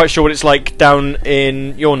 Not quite sure what it's like down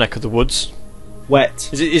in your neck of the woods. Wet.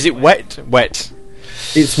 Is it wet? Wet.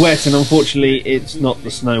 It's wet, and unfortunately, it's not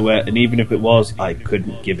the snow wet. And even if it was, I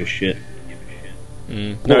couldn't give a shit.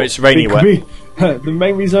 No, it's rainy wet. The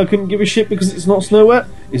main reason I couldn't give a shit because it's not snow wet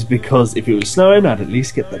is because if it was snowing, I'd at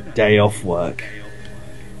least get the day off work.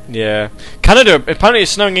 Yeah. Canada, apparently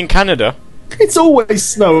it's snowing in Canada. It's always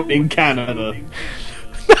snowing in Canada.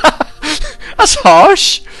 That's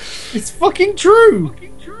harsh. It's fucking true.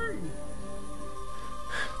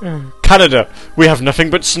 Canada, we have nothing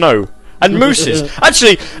but snow. And mooses.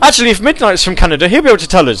 Actually, if Midnight's from Canada, he'll be able to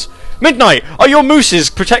tell us. Midnight, are your mooses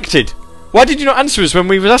protected? Why did you not answer us when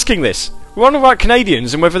we were asking this? We're on about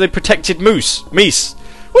Canadians and whether they protected moose. Meese.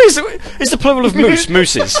 What is the plural of moose?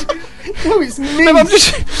 Mooses. No, it's meese. No, I'm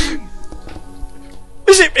just...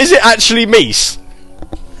 Is it actually meese?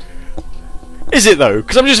 Is it though?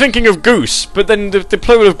 Because I'm just thinking of goose, but then the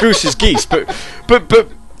plural of goose is geese. But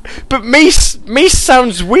meese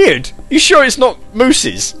sounds weird. You sure it's not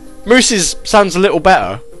mooses? Mooses sounds a little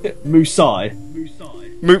better. Moosai.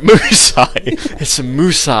 Moosai. It's a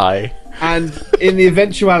moosai. And in the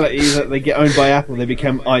eventuality that they get owned by Apple, they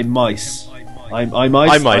become iMice.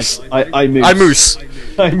 iMice. I moose.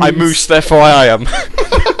 I moose, therefore I am.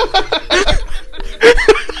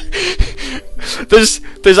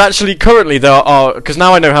 There's actually currently there are, because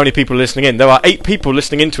now I know how many people are listening in. There are 8 people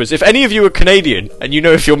listening in to us. If any of you are Canadian and you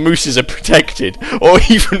know if your mooses are protected or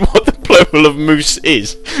even what the plural of moose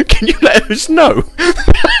is, can you let us know?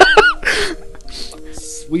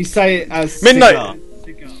 We say it as Midnight. cigar.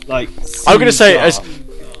 Like I'm going to say it as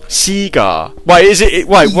cigar. Why is it?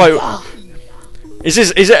 Why? Is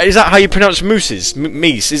that how you pronounce mooses?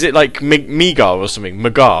 Meese? Is it like Megar or something?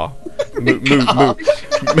 Magar?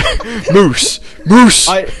 Moose.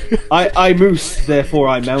 I moose, therefore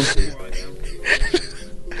I mounty.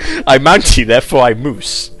 I mounty, therefore I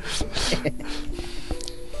moose.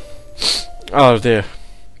 Oh dear.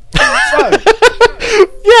 So,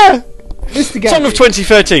 yeah. Mr. Gabby. Song of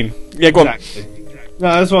 2013. Yeah, go on. Exactly. No,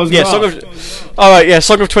 that's what I was going to ask. Alright, yeah,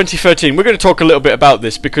 Song of 2013. We're going to talk a little bit about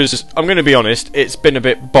this because, I'm going to be honest, it's been a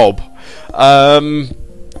bit Bob. I've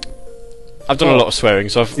done a lot of swearing,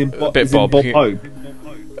 so I've a bit Bob. Bob Hope.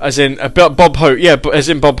 As in Bob Hope, yeah, but as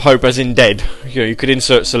in Bob Hope, as in dead. You know, you could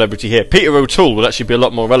insert celebrity here. Peter O'Toole would actually be a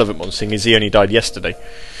lot more relevant one, seeing as he only died yesterday.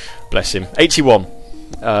 Bless him. 81.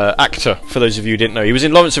 Actor, for those of you who didn't know. He was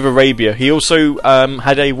in Lawrence of Arabia. He also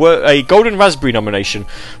had a Golden Raspberry nomination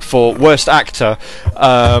for Worst Actor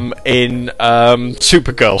in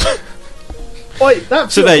Supergirl. Wait,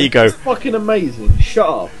 that so there you go. Fucking amazing. Shut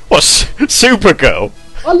up. What's Supergirl?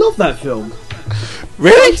 I love that film.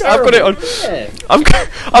 Really? I've got it on. Yeah. I've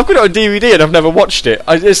got it on DVD and I've never watched it.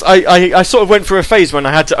 I sort of went through a phase when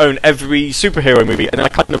I had to own every superhero movie, and then I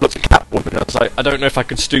kind of looked at Catwoman and I was like, I don't know if I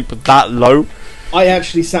could stoop that low. I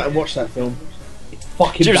actually sat and watched that film. It's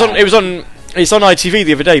fucking bad. It's on ITV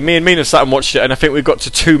the other day. Me and Mina sat and watched it, and I think we got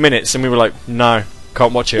to 2 minutes, and we were like, "No,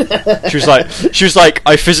 can't watch it." She was like,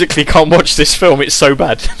 "I physically can't watch this film. It's so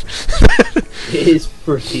bad." It is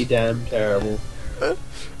pretty damn terrible.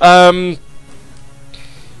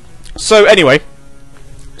 So anyway,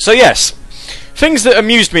 yes. Things that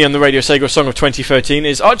amused me on the Radio Sega Song of 2013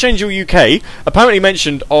 is Archangel UK apparently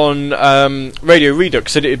mentioned on Radio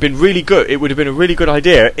Redux that it had been really good. It would have been a really good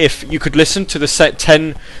idea if you could listen to the set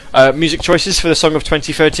 10 music choices for the Song of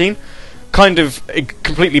 2013. Kind of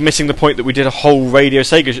completely missing the point that we did a whole Radio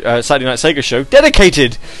Sega Saturday Night Sega show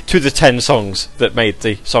dedicated to the 10 songs that made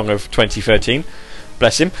the Song of 2013.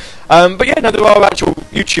 Bless him. But yeah, no, there are actual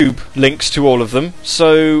YouTube links to all of them,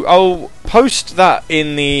 so I'll post that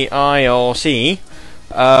in the IRC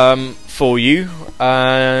for you,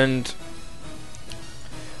 and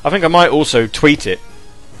I think I might also tweet it.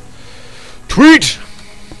 Tweet!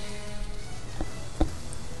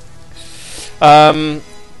 But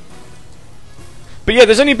yeah,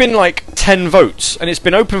 there's only been like 10 votes, and it's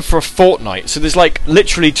been open for a fortnight, so there's like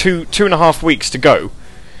literally two and a half weeks to go.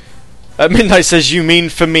 Midnight says, "You mean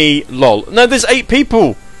for me, lol." No, there's 8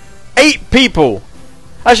 people. 8 people.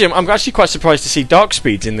 Actually, I'm actually quite surprised to see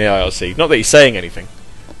Darkspeed's in the IRC. Not that he's saying anything.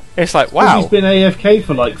 It's like, wow. He's been AFK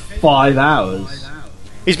for like 5 hours.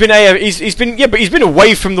 He's been but he's been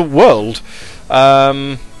away from the world.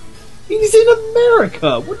 He's in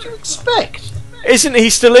America. What do you expect? Isn't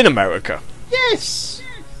he still in America? Yes.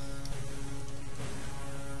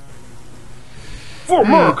 For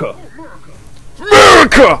America.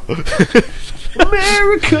 America!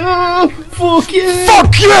 America! Fuck yeah!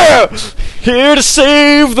 Fuck yeah! Here to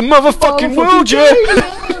save the motherfucking world, yeah!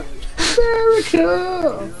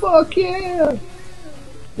 America! Fuck yeah!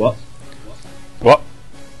 What? What?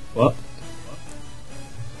 What?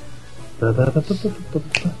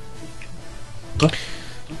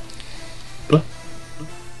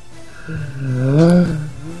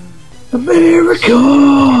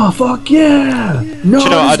 America! Fuck yeah!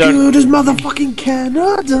 Not as good as motherfucking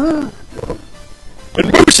Canada!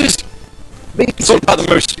 And mooses! It's all about the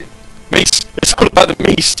moose. Meese. It's all about the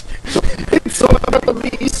meese. It's all about the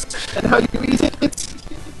meese and how you eat it.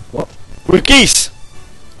 What? With geese.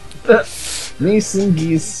 Meese and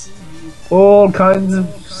geese. All kinds of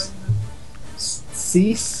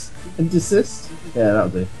cease and desist. Yeah, that'll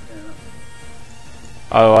do.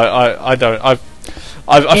 Oh, I don't. I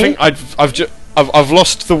think I've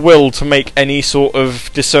lost the will to make any sort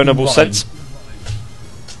of discernible sense.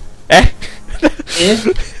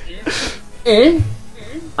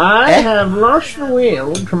 I have lost the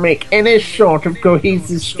will to make any sort of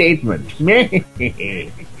cohesive statement. Do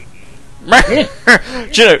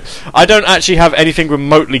you know, I don't actually have anything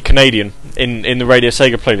remotely Canadian in the Radio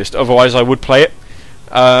Sega playlist, otherwise I would play it.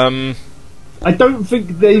 I don't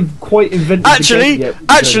think they've quite invented Actually, the game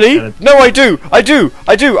yet. No, I do.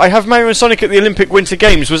 I have Mario and Sonic at the Olympic Winter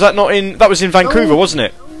Games. Was that not in... That was in Vancouver, wasn't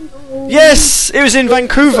it? Yes, it was in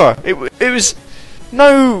Vancouver. It was...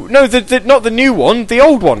 No, not the new one, the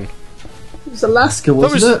old one. It was Alaska,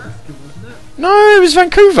 wasn't it? No, it was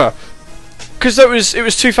Vancouver. Because it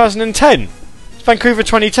was 2010. Vancouver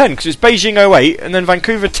 2010, because it was Beijing 08, and then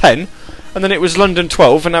Vancouver 10, and then it was London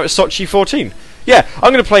 12, and now it's Sochi 14. Yeah,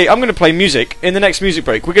 I'm gonna play music in the next music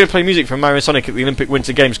break. We're gonna play music from Mario and Sonic at the Olympic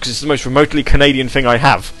Winter Games because it's the most remotely Canadian thing I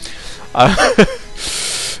have.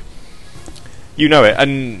 You know it,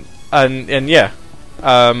 and yeah,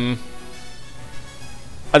 and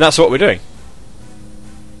that's what we're doing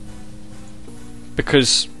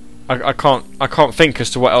because I can't think as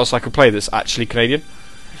to what else I could play that's actually Canadian.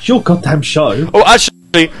 It's your goddamn show. Oh,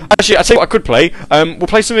 actually, I tell you what I could play. We'll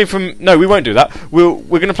play something from... No, we won't do that. We're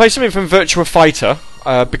going to play something from Virtua Fighter,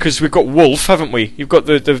 because we've got Wolf, haven't we? You've got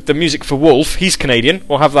the music for Wolf. He's Canadian.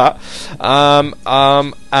 We'll have that.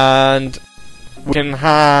 And we can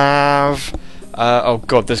have... oh,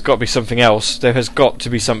 God, there's got to be something else. There has got to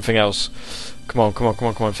be something else. Come on.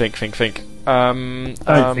 Think. I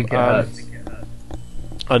don't think it hurts.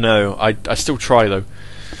 I know. I still try, though.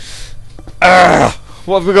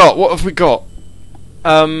 What have we got?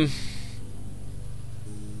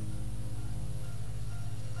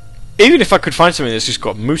 Even if I could find something that's just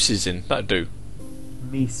got mooses in, that'd do.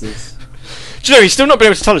 Mooses. Do you know, he's still not been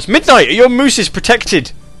able to tell us. Midnight, are your mooses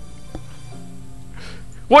protected?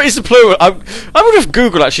 What is the plural? I wonder if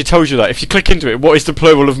Google actually tells you that. If you click into it, what is the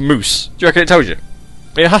plural of moose? Do you reckon it tells you?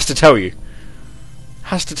 I mean, it has to tell you.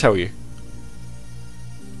 Has to tell you.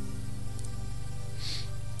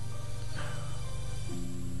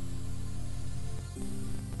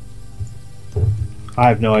 I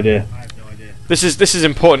have no idea. This is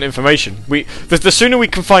important information. The sooner we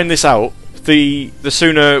can find this out, the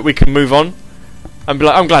sooner we can move on. And be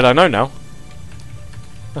like, I'm glad I know now.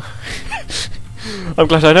 I'm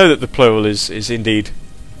glad I know that the plural is indeed.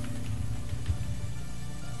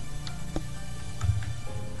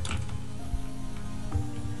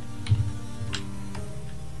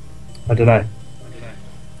 I don't know.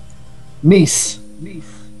 Meese.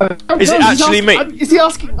 Is it actually me? Is he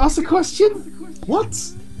asking us a question? What?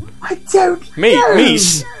 I don't know.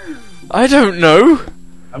 Meese? I don't know.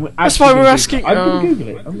 That's why we're asking. I'm gonna Google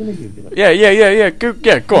it. Yeah.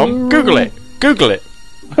 Go on. Google it.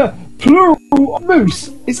 Plural of moose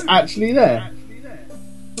is actually there.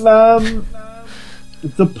 The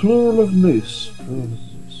plural of moose.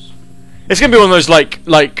 It's gonna be one of those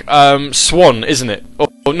like swan, isn't it? Or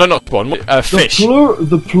no, not swan. Fish.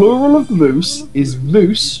 The plural of moose is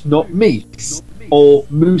moose, not meese, or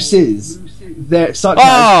mooses. As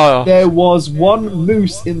there was one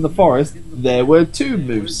moose in the forest, there were two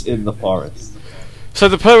moose in the forest. So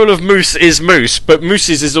the plural of moose is moose, but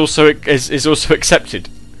mooses is also accepted.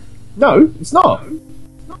 No, it's not.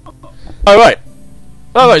 Oh right.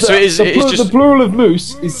 So it is. The plural of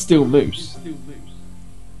moose is still moose.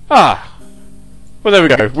 Ah. Well, there we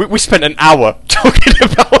go. We spent an hour talking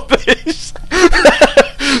about this.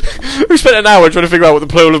 We spent an hour trying to figure out what the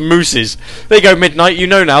plural of moose is. There you go, Midnight. You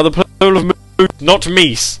know now the plural of moose, not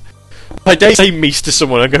meese. I dare say meese to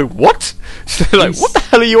someone and go, what? They're like, what the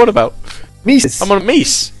hell are you on about? Meese. I'm on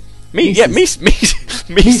meese. Yeah, meeses.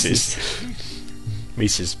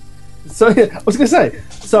 Meeses. So I was going to say.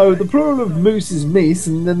 So the plural of moose is meese,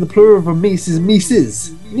 and then the plural of a meese is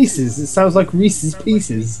meeses. Meeses. It sounds like Reese's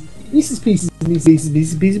Pieces. Reese's Pieces. Pieces.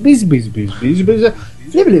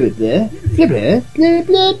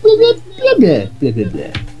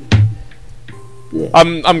 Yeah.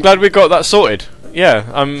 I'm glad we got that sorted. Yeah,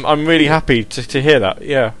 I'm really happy to hear that.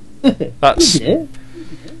 Yeah, that's. Yeah.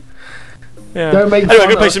 Yeah. Don't make anyway, I'm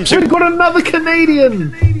gonna play some. We've got another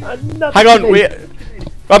Canadian. Hang on,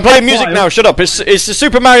 I'm playing music now. Shut up! It's the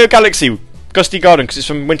Super Mario Galaxy Gusty Garden because it's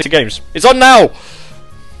from Winter Games. It's on now.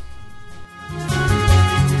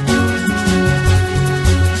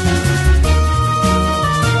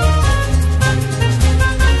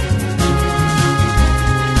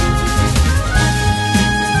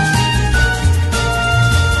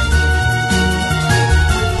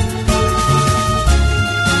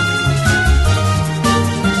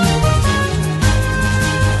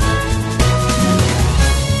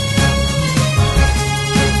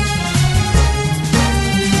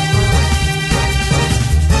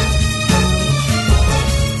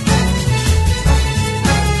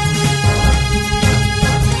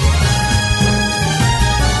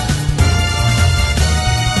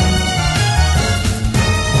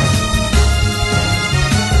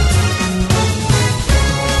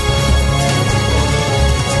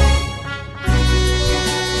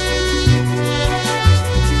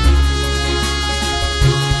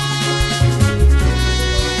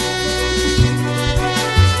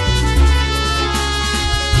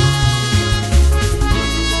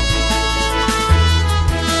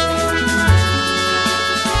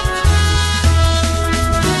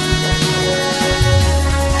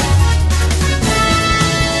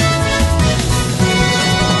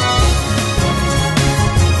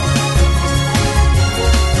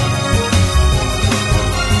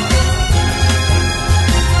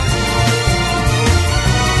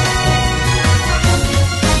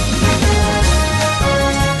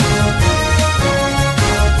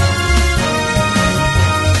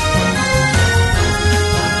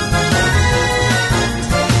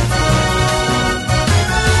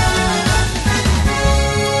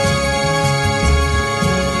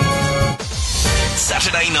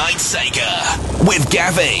 Saturday Night Sega with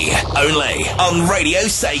Gavi, only on Radio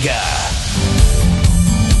Sega.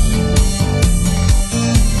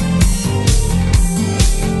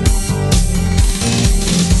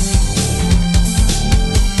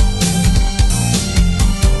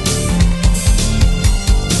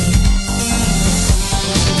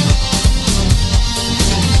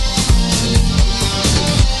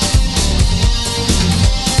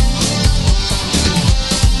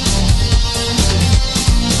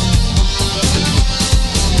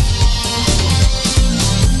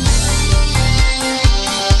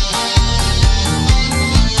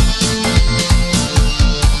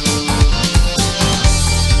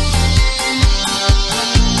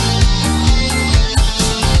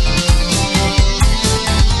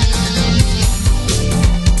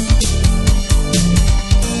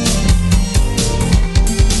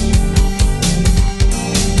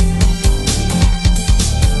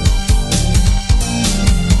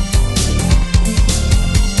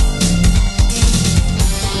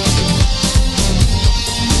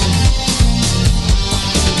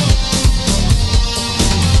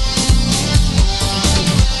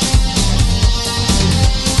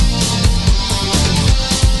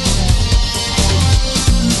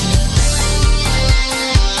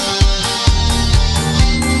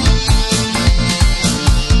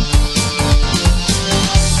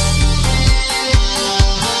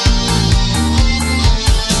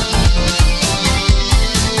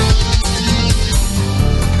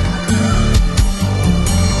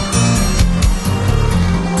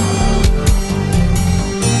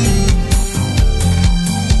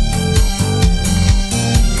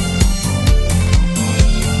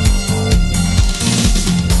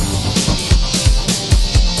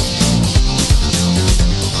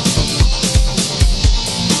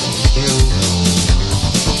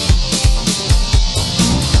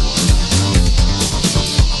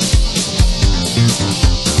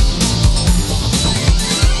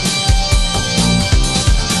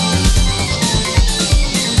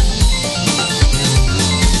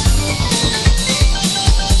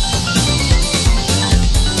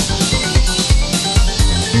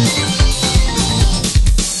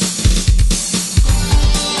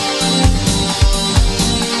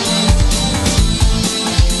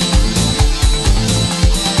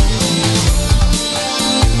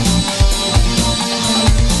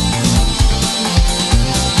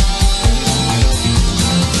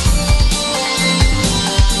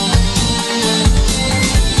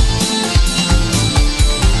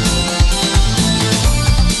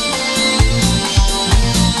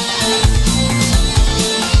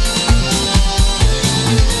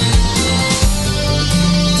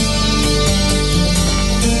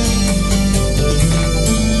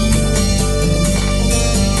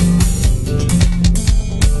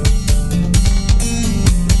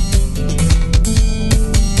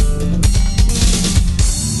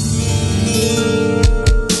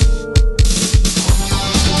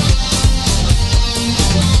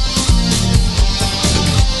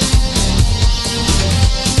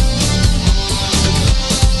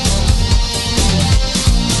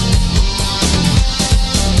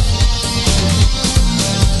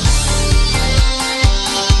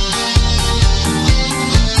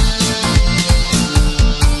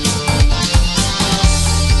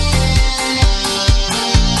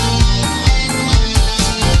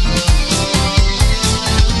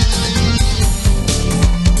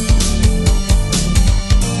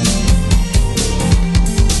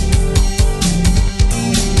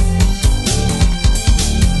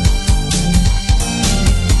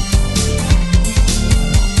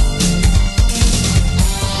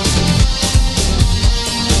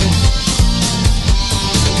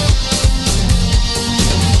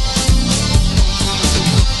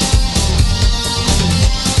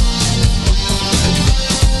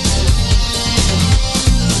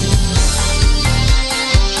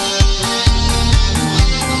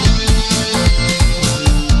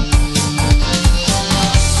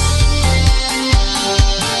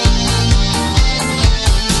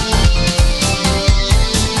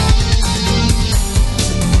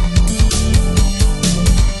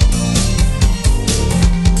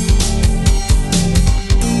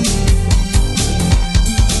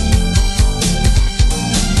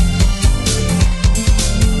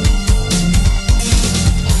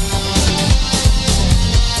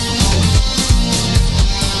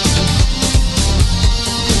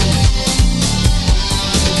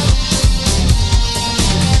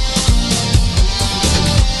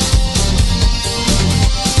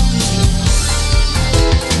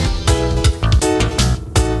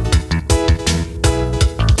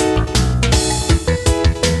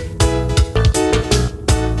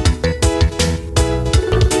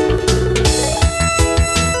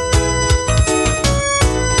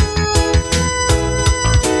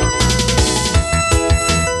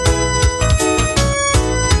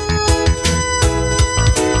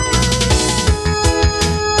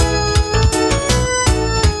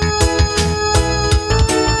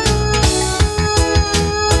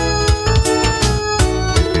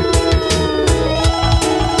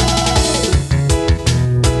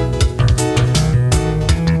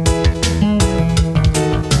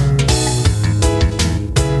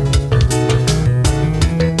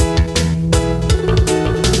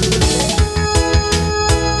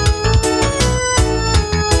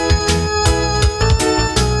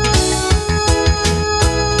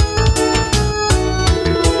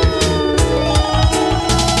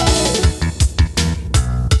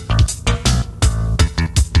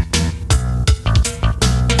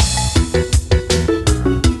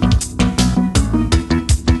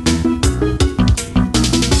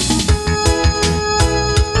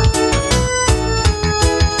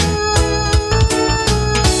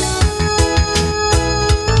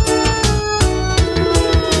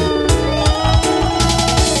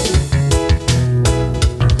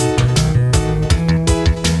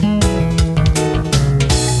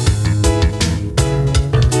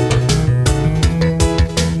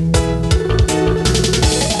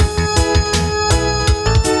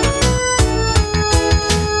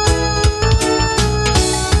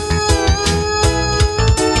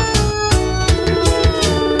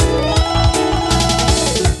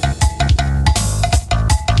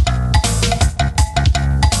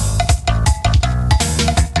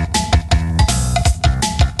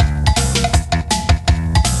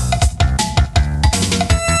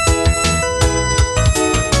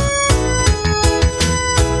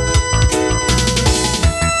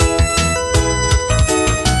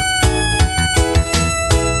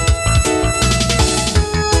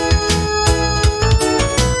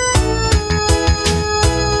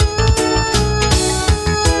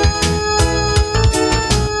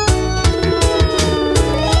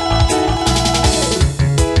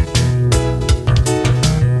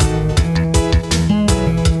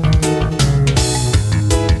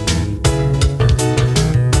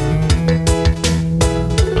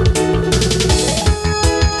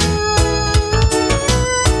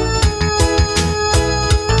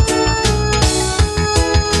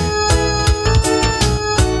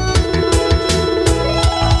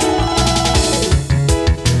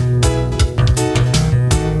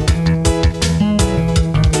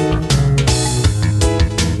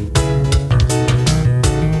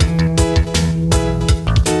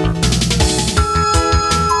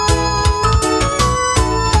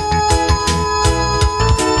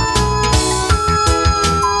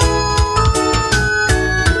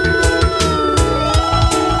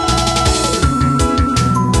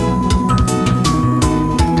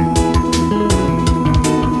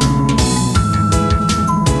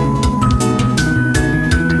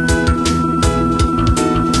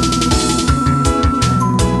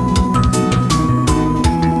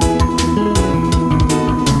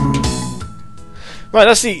 Right,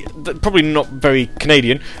 that's probably not very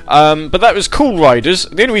Canadian, but that was Cool Riders.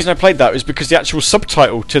 The only reason I played that was because the actual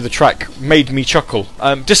subtitle to the track made me chuckle.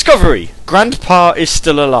 Discovery, Grandpa is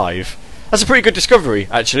still alive. That's a pretty good discovery,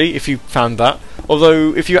 actually, if you found that.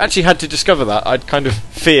 Although, if you actually had to discover that, I'd kind of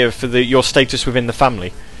fear for your status within the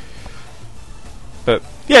family. But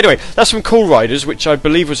yeah, anyway, that's from Cool Riders, which I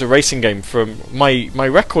believe was a racing game from my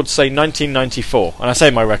records say 1994, and I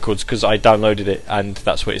say my records because I downloaded it, and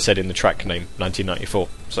that's what it said in the track name, 1994.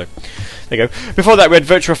 So there you go. Before that, we had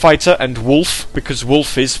Virtua Fighter and Wolf, because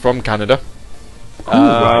Wolf is from Canada. Cool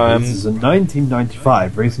Riders is a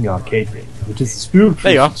 1995 racing arcade game, which is a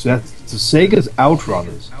spiritual successor to Sega's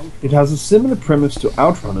Outrunners. It has a similar premise to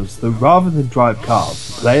Outrunners, though rather than drive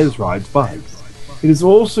cars, the players ride bikes. It is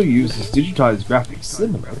also used as digitized graphics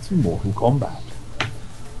similar to Mortal Kombat.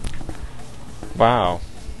 Wow.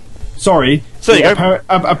 Sorry. So there you go.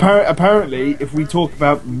 Apparently, if we talk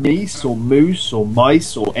about meese or moose or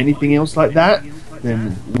mice or anything else like that,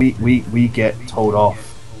 then we get told off.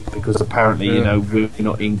 Because apparently, we're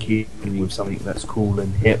not in keeping with something that's cool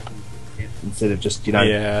and hip. Instead of just,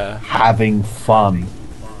 having fun.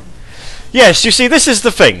 Yes, you see, this is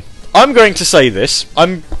the thing. I'm going to say this.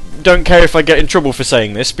 Don't care if I get in trouble for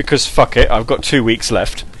saying this, because fuck it, I've got 2 weeks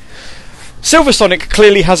left. Silver Sonic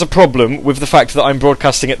clearly has a problem with the fact that I'm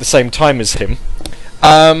broadcasting at the same time as him.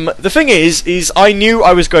 The thing is I knew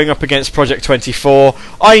I was going up against Project 24.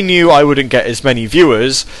 I knew I wouldn't get as many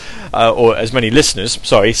viewers, or as many listeners.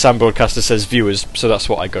 Sorry, Sam Broadcaster says viewers, so that's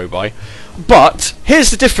what I go by. But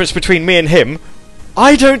here's the difference between me and him.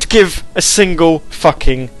 I don't give a single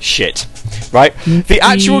fucking shit. Right? The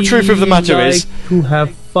actual truth of the matter is to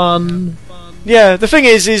have fun. Yeah, the thing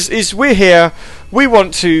is we're here. We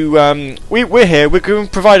want to. We're here. We're going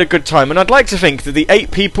to provide a good time, and I'd like to think that the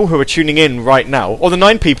 8 people who are tuning in right now, or the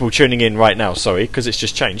 9 people tuning in right now, sorry, because it's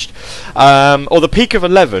just changed, or the peak of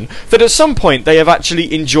 11, that at some point they have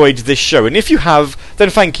actually enjoyed this show. And if you have, then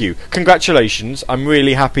thank you, congratulations. I'm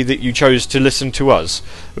really happy that you chose to listen to us,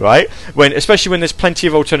 right? Especially when there's plenty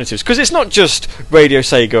of alternatives, because it's not just Radio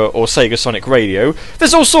Sega or Sega Sonic Radio.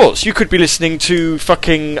 There's all sorts. You could be listening to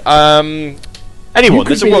fucking. Anyone,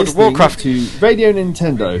 there's a World of Warcraft to Radio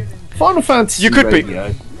Nintendo, Final Fantasy. You could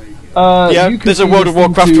radio. There's a World of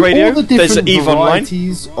Warcraft radio. There's an EVE Online.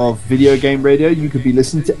 Of video game radio. You could be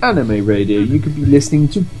listening to anime radio. You could be listening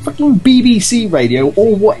to fucking BBC radio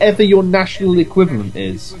or whatever your national equivalent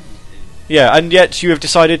is. Yeah, and yet you have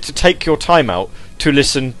decided to take your time out to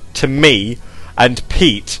listen to me and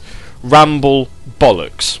Pete ramble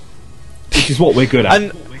bollocks, which is what we're good at.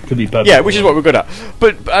 And which is what we're good at.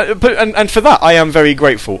 But for that, I am very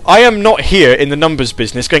grateful. I am not here in the numbers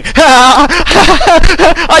business going,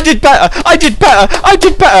 I did better,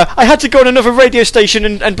 I had to go on another radio station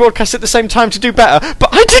and broadcast at the same time to do better, but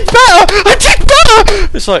I did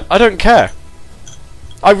better! It's like, I don't care.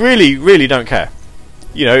 I really, really don't care.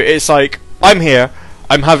 It's like, I'm here,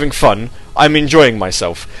 I'm having fun, I'm enjoying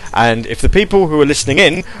myself, and if the people who are listening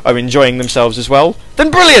in are enjoying themselves as well,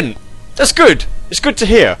 then brilliant! That's good. It's good to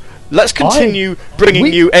hear. Let's continue bringing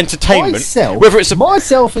you entertainment.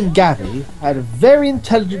 Myself and Gabby had a very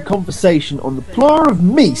intelligent conversation on the plural of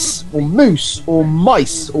meese, or moose, or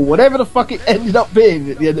mice, or whatever the fuck it ended up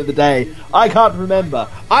being at the end of the day. I can't remember.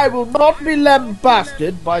 I will not be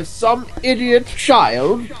lambasted by some idiot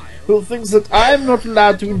child who thinks that I'm not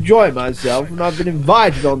allowed to enjoy myself when I've been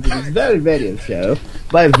invited onto this very radio show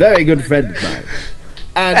by a very good friend of mine.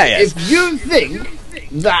 And if you think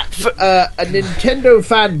that a Nintendo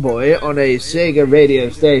fanboy on a Sega radio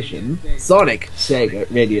station, Sonic Sega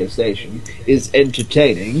radio station, is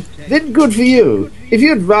entertaining, then good for you. If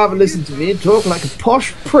you'd rather listen to me talk like a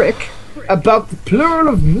posh prick about the plural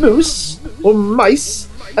of moose or mice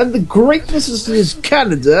and the greatness of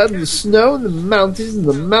Canada and the snow and the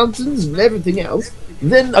mountains and everything else,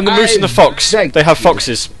 then and the moose and the fox. They have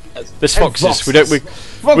foxes. There's foxes.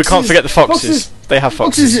 We can't forget the foxes. They have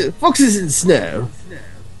foxes. Foxes in snow.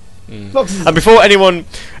 And before anyone,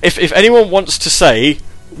 if anyone wants to say,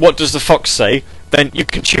 what does the fox say, then you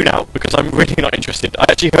can tune out, because I'm really not interested. I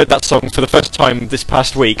actually heard that song for the first time this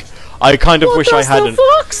past week. I kind of wish I hadn't.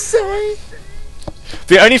 What does the fox say?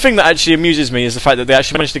 The only thing that actually amuses me is the fact that they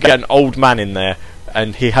actually managed to get an old man in there,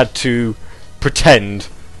 and he had to pretend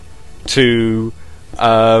to. It's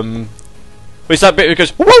that bit where he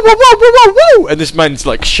goes, whoa, whoa, whoa, whoa, whoa, whoa, and this man's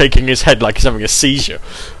like shaking his head like he's having a seizure,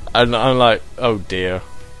 and I'm like, oh dear.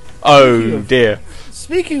 Oh dear.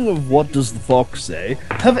 Speaking of what does the fox say,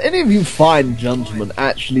 have any of you fine gentlemen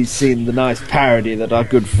actually seen the nice parody that our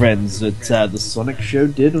good friends at the Sonic Show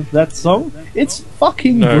did of that song? It's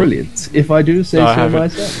fucking brilliant, if I do say so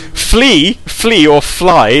myself. Flea or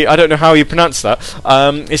Fly, I don't know how you pronounce that.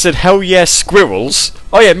 He said, hell yeah, squirrels.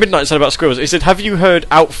 Oh yeah, Midnight said about squirrels. He said, have you heard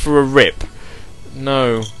Out for a Rip?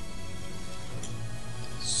 No.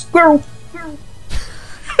 Squirrel.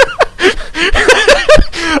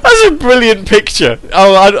 That's a brilliant picture.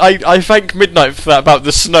 Oh, I thank Midnight for that about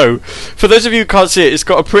the snow. For those of you who can't see it, it's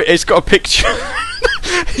got a picture.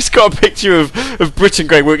 It's got a picture of Britain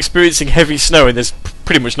going, we're experiencing heavy snow, and there's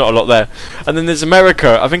pretty much not a lot there. And then there's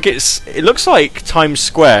America. I think it looks like Times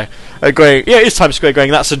Square going. Yeah, it is Times Square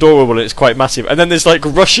going. That's adorable, and it's quite massive. And then there's like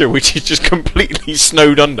Russia, which is just completely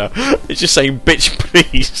snowed under. It's just saying, "Bitch,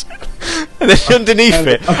 please." And then underneath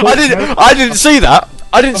it, I didn't see that.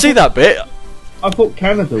 I didn't see that bit. I thought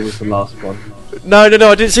Canada was the last one. No, I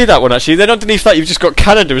didn't see that one actually. Then underneath that, you've just got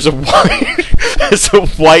Canada as a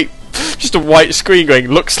white, just a white screen going.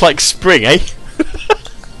 Looks like spring, eh?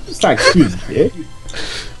 It's like spring, yeah.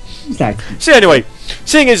 It's like. So anyway,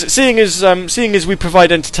 seeing as we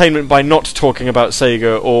provide entertainment by not talking about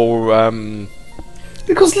Sega or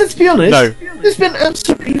because let's be honest, no. There's been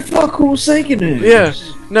absolutely fuck all Sega news. Yeah.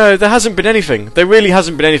 No, there hasn't been anything. There really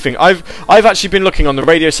hasn't been anything. I've actually been looking on the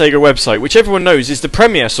Radio Sega website, which everyone knows is the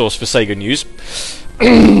premier source for Sega news.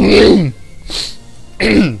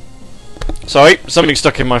 Sorry, something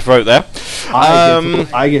stuck in my throat there.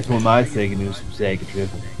 I get all my Sega news from Sega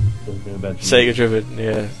Driven. Sega Driven,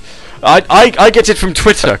 yeah. I get it from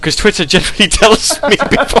Twitter, because Twitter generally tells me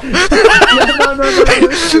before.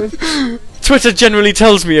 No. Twitter generally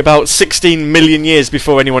tells me about 16 million years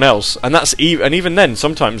before anyone else, and that's even then,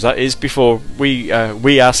 sometimes that is before we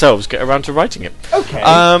ourselves get around to writing it. Okay.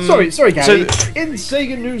 Sorry, Gary. In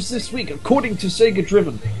Sega news this week, according to Sega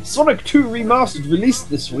Driven, Sonic 2 Remastered released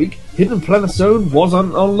this week. Hidden Planet Zone was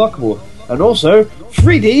unlockable, and also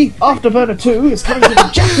 3D Afterburner 2 is coming to the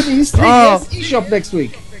Japanese 3DS eShop next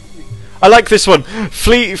week. I like this one.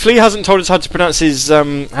 Flea hasn't told us how to pronounce his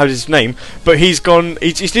name, but he's gone.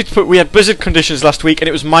 He did put. We had blizzard conditions last week, and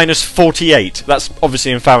it was -48. That's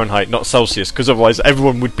obviously in Fahrenheit, not Celsius, because otherwise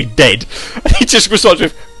everyone would be dead. And he just responds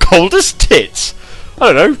with cold as tits.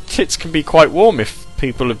 I don't know. Tits can be quite warm if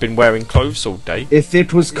people have been wearing clothes all day. If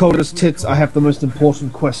it was cold as tits, I have the most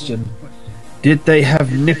important question: did they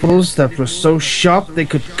have nipples that were so sharp they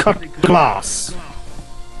could cut glass?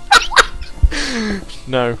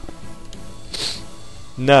 No.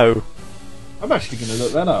 No. I'm actually going to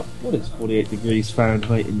look that up. What is 48 degrees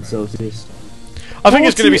Fahrenheit in Celsius? I think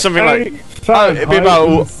it's going to be something like. It'd be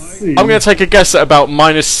about. I'm going to take a guess at about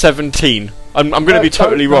 -17. I'm going to be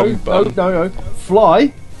totally wrong. But No.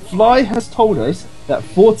 Fly has told us that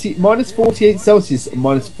 -48 Celsius and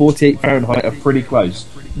 -48 Fahrenheit are pretty close.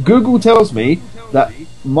 Google tells me that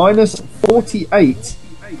 -48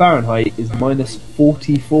 Fahrenheit is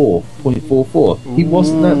 -44.44. He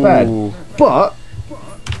wasn't that bad. But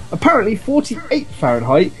apparently 48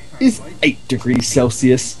 Fahrenheit is 8 degrees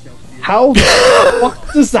Celsius. How the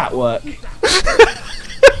fuck does that work?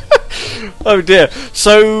 Oh dear.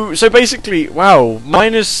 So basically, wow,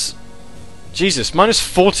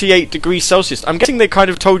 -48 degrees Celsius. I'm guessing they kind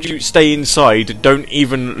of told you stay inside, don't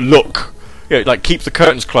even look. You know, like keep the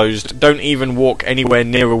curtains closed, don't even walk anywhere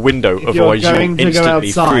near a window, otherwise you'll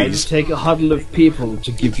instantly freeze. Take a huddle of people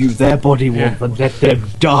to give you their body warmth and let them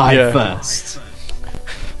die first.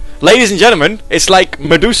 Ladies and gentlemen, it's like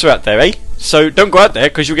Medusa out there, eh? So don't go out there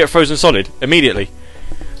because you'll get frozen solid immediately.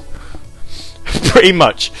 Pretty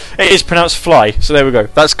much. It is pronounced fly, so there we go.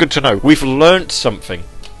 That's good to know. We've learnt something.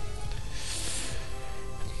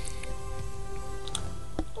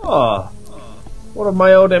 One of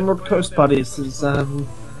my old Emerald Coast buddies has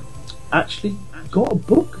actually got a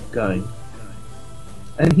book going,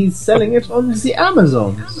 and he's selling it on the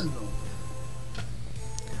Amazons.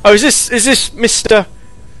 Oh, is this Mr.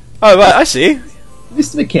 Oh right, I see.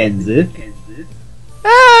 Mr. Mackenzie.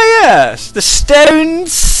 Ah yes, the Stone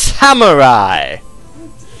Samurai.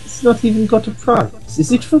 It's not even got a price.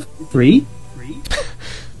 Is it for free?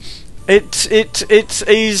 It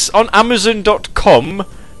is on Amazon.com.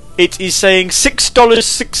 It is saying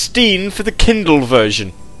 $6.16 for the Kindle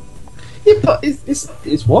version. Yeah, but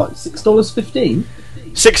it's what? $6.15?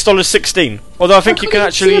 $6.16. Although I think you can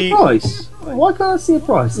actually. See a price? Why can't I see a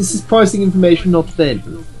price? This is pricing information, not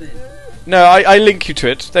then. No, I link you to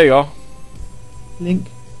it. There you are.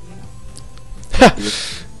 Link.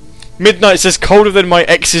 Midnight says colder than my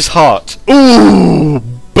ex's heart. Ooh,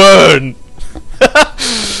 burn.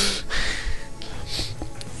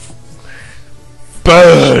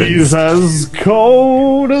 Burn. She's as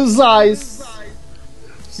cold as ice.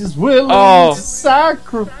 She's willing to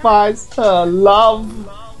sacrifice her love.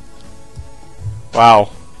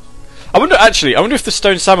 Wow. I wonder if the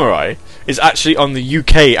Stone Samurai is actually on the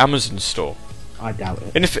UK Amazon store. I doubt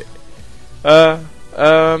it. And if it,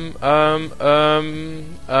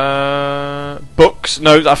 books.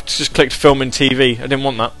 No, I've just clicked film and TV. I didn't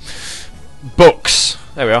want that. Books.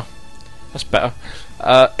 There we are. That's better.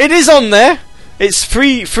 It is on there. It's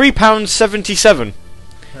 £3.77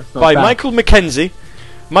 by bad. Michael Mackenzie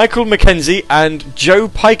and Joe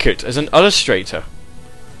Pikett as an illustrator.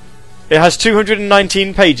 It has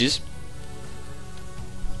 219 pages.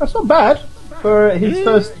 That's not bad for his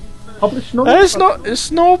first published novel.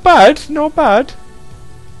 It's not bad. Not bad.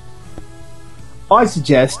 I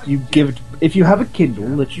suggest you give it, if you have a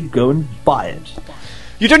Kindle, that you go and buy it.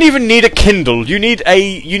 You don't even need a Kindle. You need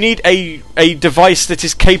a device that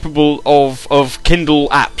is capable of Kindle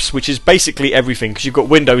apps, which is basically everything, because you've got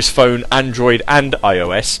Windows Phone, Android, and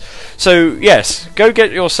iOS. So yes, go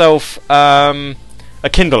get yourself a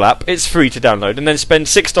Kindle app. It's free to download, and then spend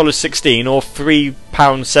 $6.16 or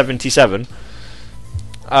 £3.77.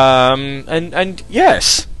 And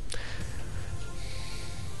yes.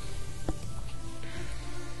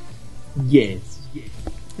 Yes.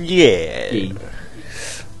 Yeah.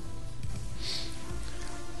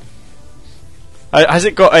 Has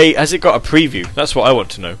it got a preview? That's what I want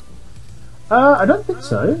to know. I don't think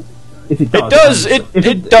so. If it It does. does,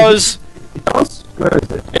 It does. It does. Where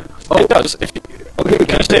is it? It does. If you,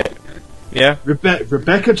 can you see it? Yeah.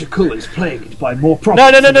 Rebecca Chakula is plagued by more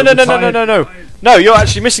problems. No. No, you're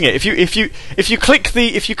actually missing it. If you click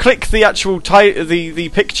the actual the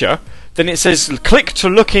picture, then it says click to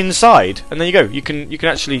look inside, and there you go. You can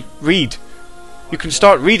actually read. You can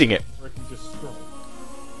start reading it. Or I can just scroll.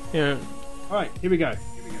 Yeah. Alright, here we go.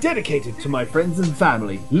 Dedicated to my friends and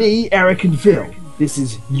family, Lee, Eric, and Phil. This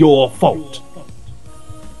is your fault.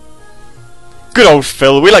 Good old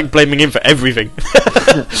Phil. We like blaming him for everything.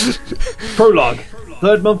 Prologue.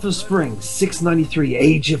 Third month of spring, 693,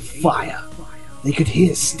 Age of Fire. They could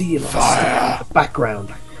hear steel in the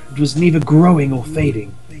background. It was neither growing or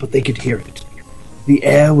fading, but they could hear it. The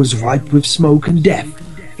air was ripe with smoke and death,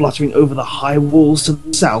 fluttering over the high walls to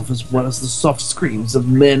the south, as well as the soft screams of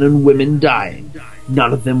men and women dying.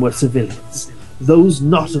 None of them were civilians. Those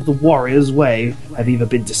not of the warrior's way have either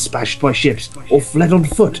been dispatched by ships or fled on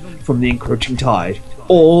foot from the encroaching tide.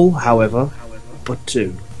 All, however, but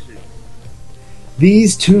two.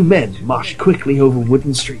 These two men marched quickly over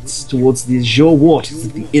wooden streets towards the azure waters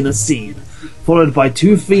of the inner sea, followed by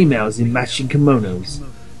two females in matching kimonos.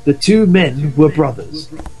 The two men were brothers.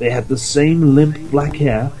 They had the same limp black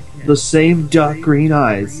hair, the same dark green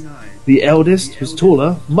eyes. The eldest was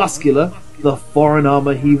taller, muscular. The foreign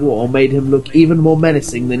armor he wore made him look even more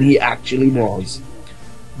menacing than he actually was.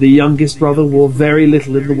 The youngest brother wore very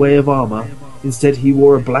little in the way of armor. Instead, he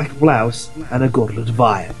wore a black blouse and a gauntlet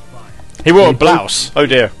vire. He wore a blouse. Oh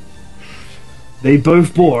dear. They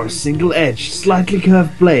both bore a single-edged, slightly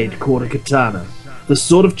curved blade called a katana, the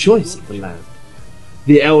sword of choice of the land.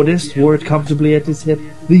 The eldest wore it comfortably at his hip.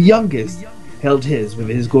 The youngest held his with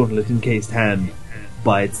his gauntlet-encased hand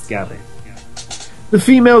by its scabbard. The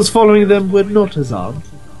females following them were not as armed.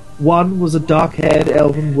 One was a dark-haired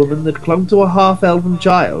elven woman that clung to a half-elven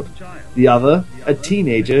child. The other, a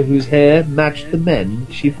teenager whose hair matched the men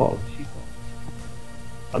she followed.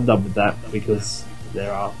 I'm done with that because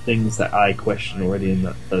there are things that I question already in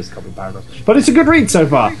that first couple of paragraphs. But it's a good read so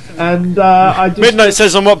far, and I just... Midnight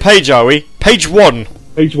says on what page are we? Page 1.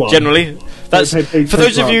 Page 1. Generally, that's for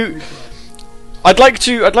those of you. I'd like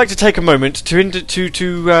to take a moment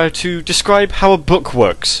to describe how a book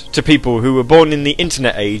works to people who were born in the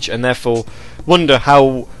internet age and therefore wonder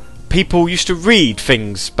how people used to read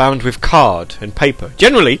things bound with card and paper.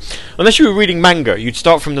 Generally, unless you were reading manga, you'd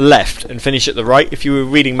start from the left and finish at the right. If you were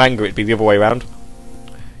reading manga, it'd be the other way around.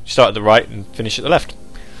 You start at the right and finish at the left.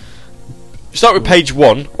 Start with page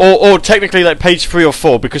 1, or technically like page 3 or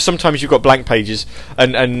 4, because sometimes you've got blank pages,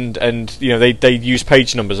 and you know they use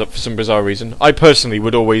page numbers up for some bizarre reason. I personally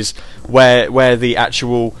would always where the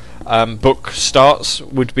actual book starts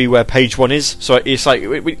would be where page 1 is. So it's like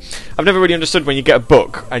I've never really understood when you get a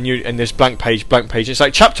book and there's blank page. It's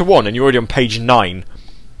like chapter 1 and you're already on page 9.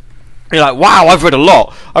 You're like, wow, I've read a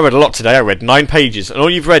lot. I read a lot today. I read 9 pages, and all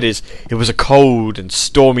you've read is it was a cold and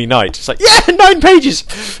stormy night. It's like, yeah, 9 pages.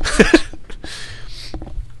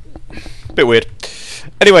 Bit weird.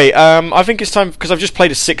 Anyway, I think it's time, because I've just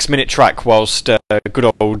played a 6-minute track whilst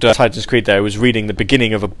good old Titan's Creed there was reading the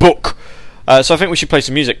beginning of a book. So I think we should play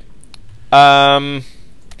some music. I'm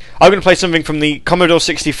going to play something from the Commodore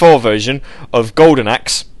 64 version of Golden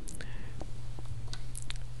Axe.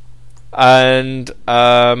 And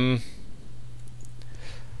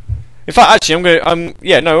in fact, actually, I'm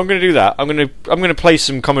going to do that. I'm going to play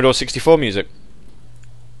some Commodore 64 music.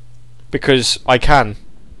 because I can.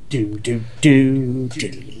 Do do do do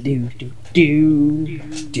do do do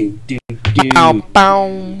do do Bow,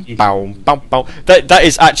 bow, bow, bow, bow. That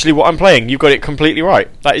is actually what I'm playing. You've got it completely right.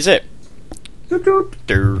 That is it.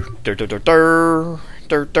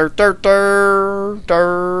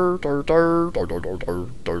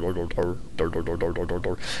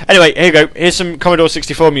 Anyway, here you go. Here's some Commodore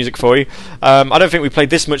 64 music for you. I don't think we played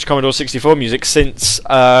this much Commodore 64 music since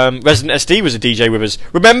Resident SD was a DJ with us.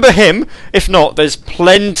 Remember him? If not, there's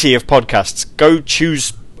plenty of podcasts. Go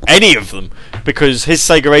choose any of them, because his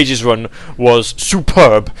Sega Ages run was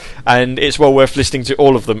superb, and it's well worth listening to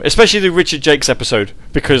all of them, especially the Richard Jakes episode,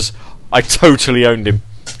 because I totally owned him.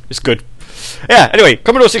 It's good. Yeah, anyway,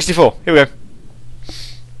 Commodore 64, here we go.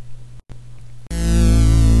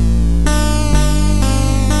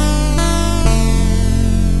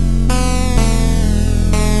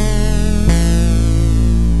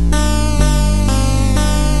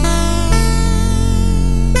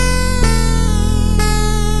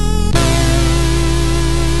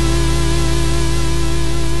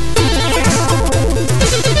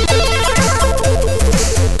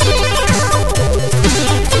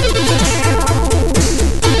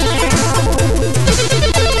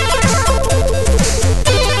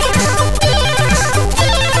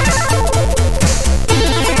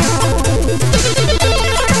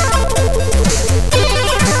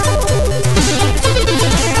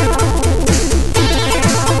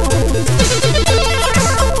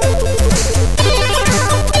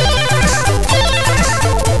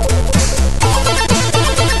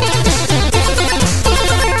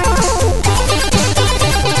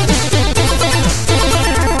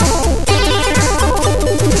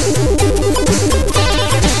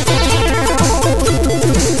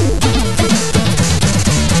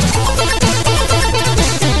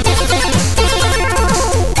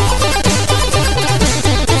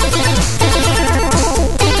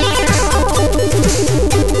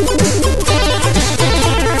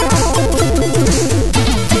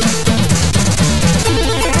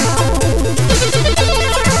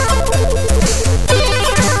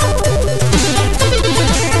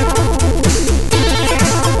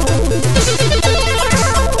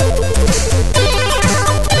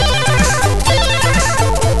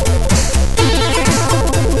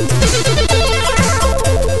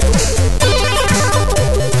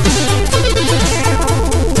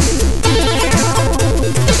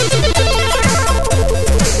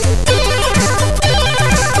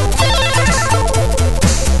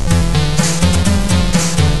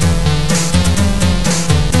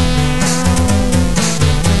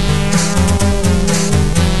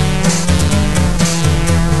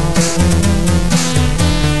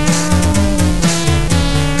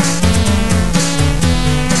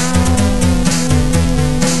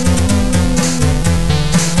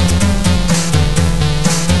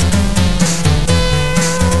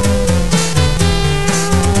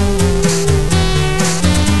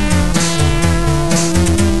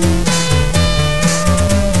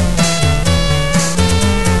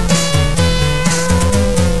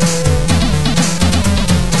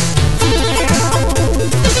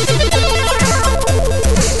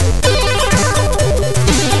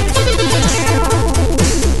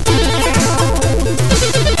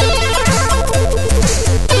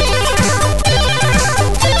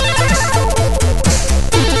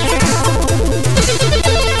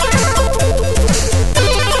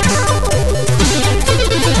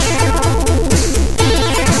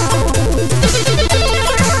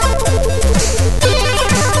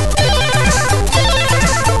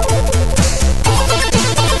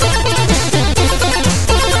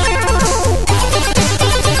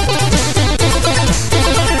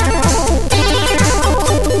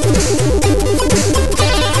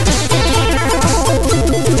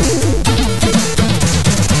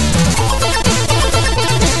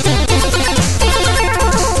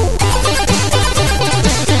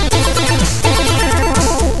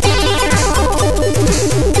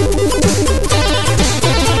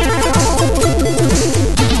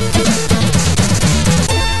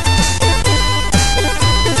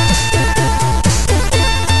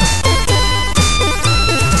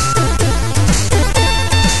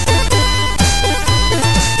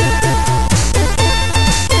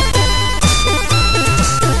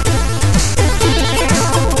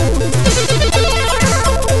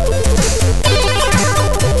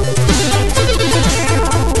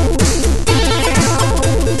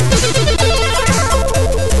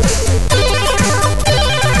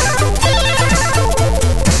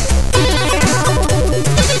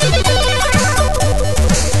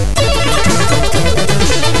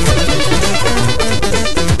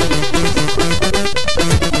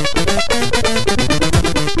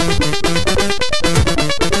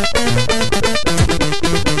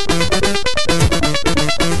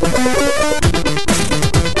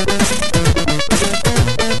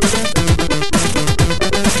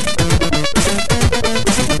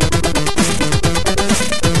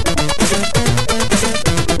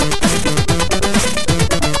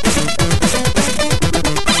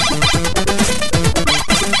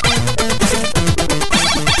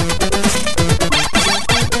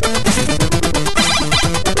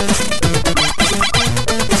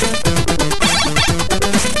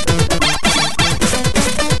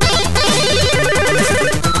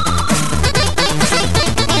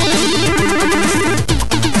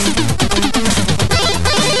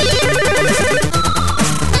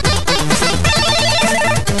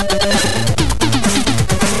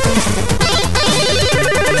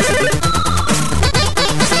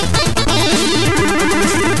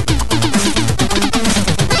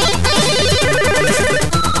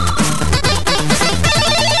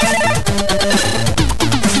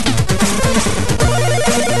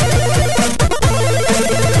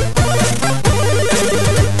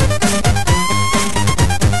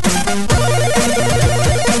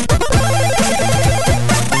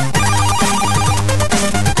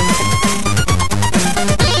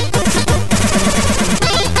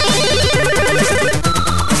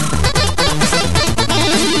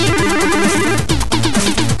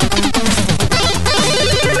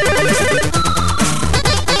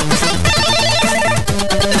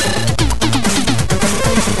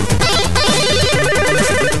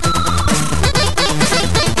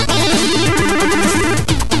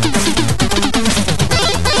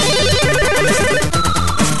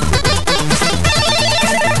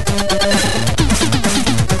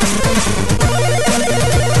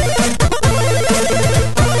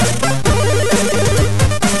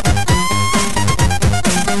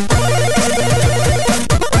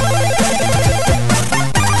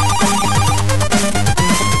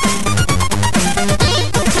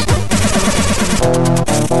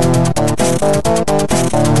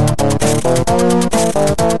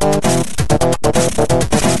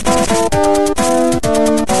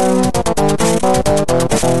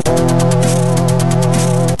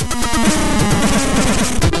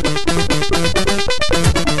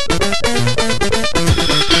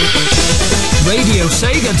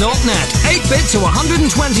 Sega.net. 8-bit to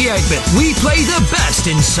 128-bit. We play the best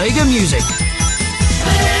in Sega music.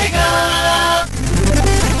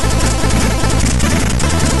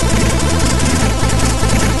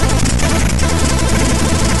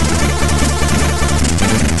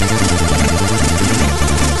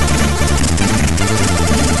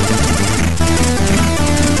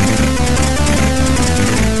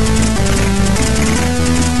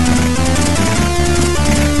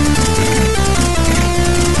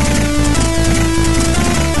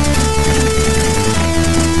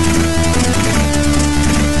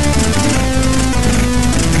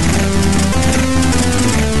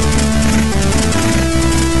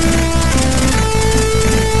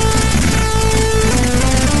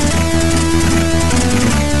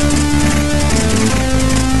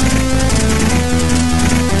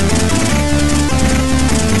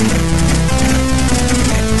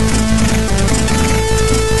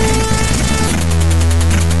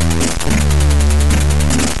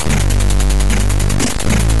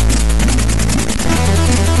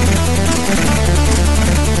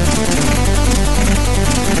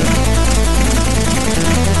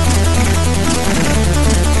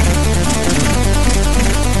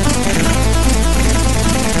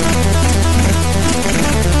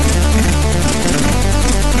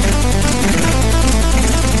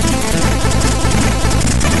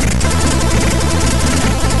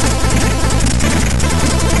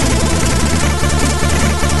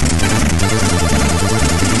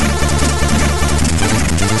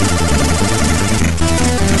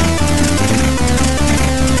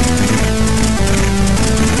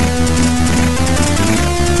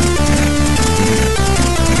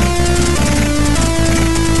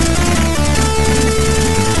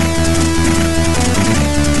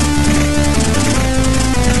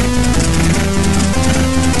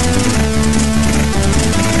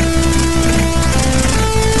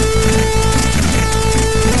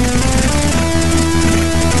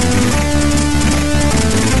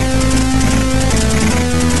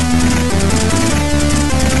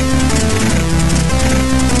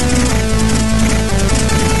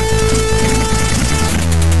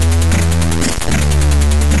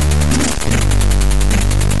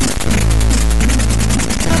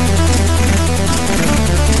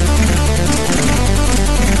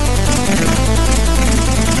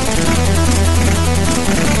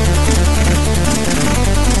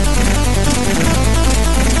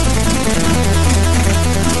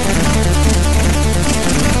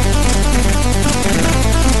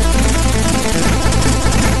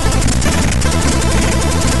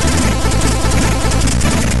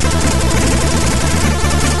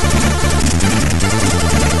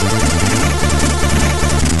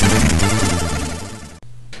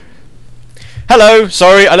 Hello,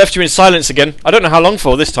 sorry, I left you in silence again. I don't know how long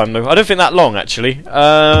for this time though. I don't think that long actually.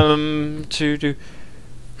 No, not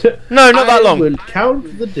that long. I will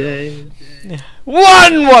count the days. Yeah.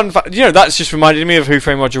 You know, that's just reminded me of Who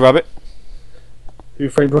Framed Roger Rabbit. Who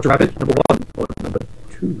Framed Roger Rabbit? Number 1 or number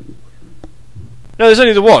 2? No, there's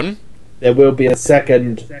only the one. There will be a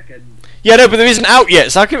second. Yeah, no, but there isn't out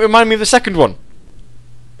yet, so how can it remind me of the second one?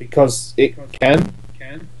 Because it can.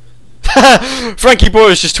 Frankie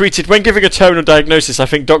Boyers just tweeted, when giving a terminal diagnosis, I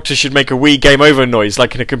think doctors should make a Wii game over noise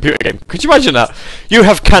like in a computer game. Could you imagine that? You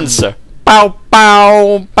have cancer. Bow,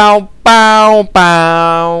 bow, bow, bow,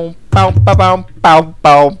 bow, bow, bow, bow,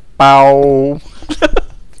 bow, bow.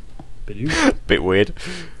 Bit weird.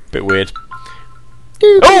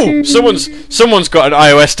 Oh, someone's got an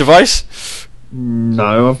iOS device.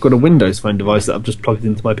 No, I've got a Windows Phone device that I've just plugged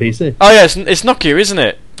into my PC. Oh yeah, it's Nokia, isn't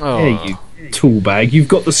it? Oh. Yeah, you tool bag. You've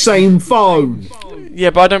got the same phone. Yeah,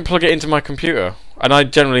 but I don't plug it into my computer, and I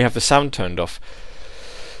generally have the sound turned off.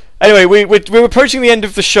 Anyway, we're approaching the end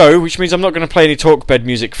of the show, which means I'm not going to play any talk bed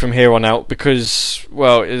music from here on out because,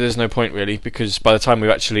 well, there's no point really, because by the time we've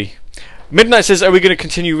actually... Midnight says, are we going to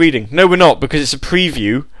continue reading? No, we're not, because it's a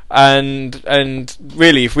preview, and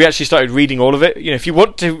really, if we actually started reading all of it, you know, if you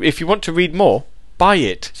want to read more, buy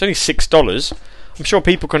it. It's only $6. I'm sure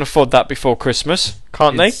people can afford that before Christmas,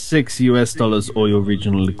 can't they? $6 US or your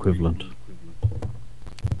regional equivalent.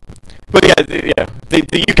 Well, yeah.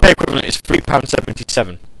 The UK equivalent is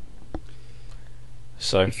 £3.77.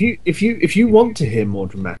 So if you want to hear more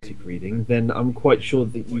dramatic reading, then I'm quite sure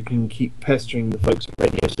that you can keep pestering the folks at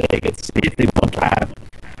Radio Sega to see if they want to have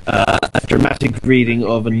a dramatic reading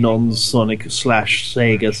of a non-Sonic /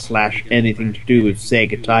 Sega / anything to do with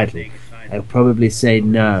Sega title. I'll probably say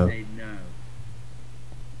no.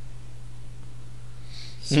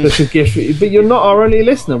 Special gift, but you're not our only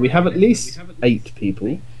listener. We have at least 8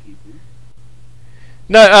 people.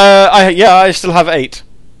 No, I still have 8.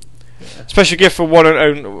 Special gift for one and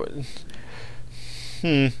only.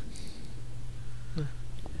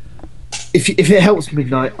 If it helps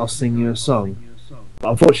midnight, I'll sing you a song.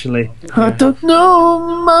 But unfortunately, I don't know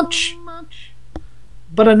much,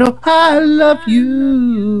 but I know I love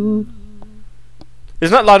you.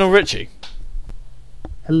 Isn't that Lionel Richie?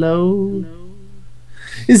 Hello?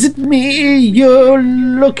 Is it me you're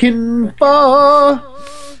looking for?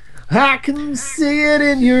 I can see it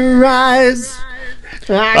in your eyes.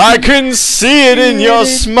 I can see it in your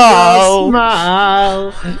smile.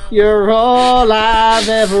 You're all I've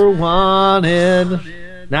ever wanted.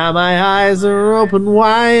 Now my eyes are open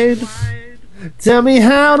wide. Tell me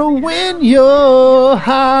how to win your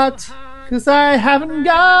heart, 'cause I haven't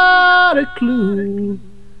got a clue.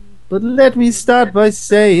 But let me start by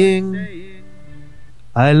saying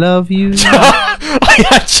I love you. I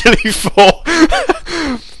actually thought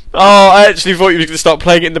you were going to start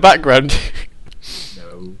playing it in the background.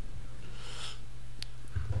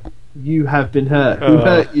 You have been hurt. Who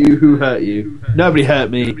hurt you? Who hurt you? Nobody hurt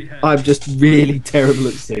me. I'm just really terrible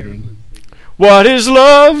at singing. What is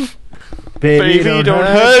love? Baby, don't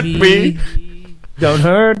hurt me. Don't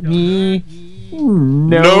hurt me.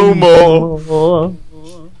 No more.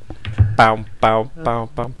 Bow, bow, bow,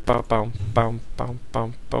 bow, bow, bow, bow, bow,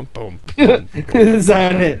 bow, bow, bow. Is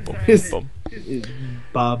that it?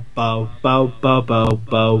 Bow, bow, bow, bow, bow,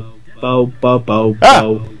 bow, bow, bow, bow,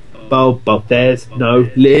 bow. Bow, bow, there's no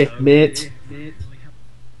limit.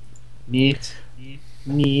 Meat.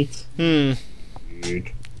 Meat. Meat,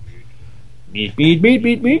 meat, meat,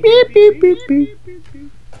 meat, meat, meat, meat, meat, meat.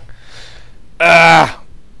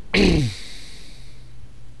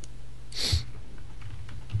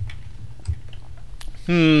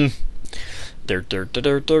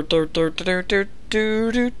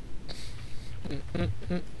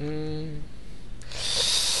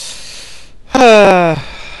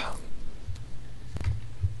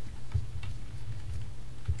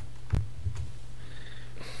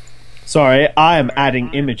 Sorry, I am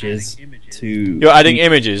adding images to... You're adding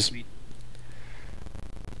images?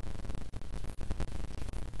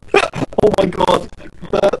 Oh my god,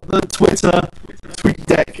 the Twitter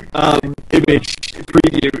TweetDeck image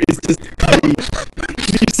preview is just... Can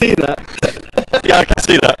you see that? Yeah, I can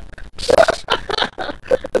see that.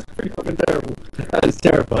 That's pretty fucking terrible. That is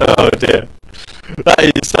terrifying. Oh dear. That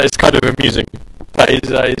is kind of amusing. That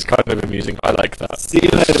is kind of amusing. I like that. See you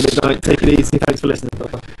later, midnight. Take it easy. Thanks for listening.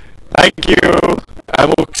 Thank you,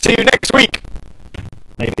 and we'll see you next week.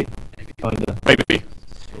 Maybe. Kinda. Maybe.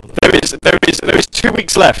 There is 2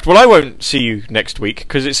 weeks left. Well, I won't see you next week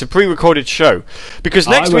because it's a pre-recorded show. Because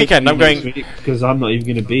next weekend I'm going. Because I'm not even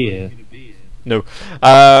going to be here. No.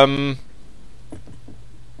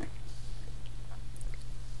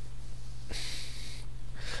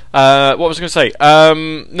 What was I going to say?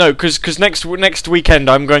 No, because next weekend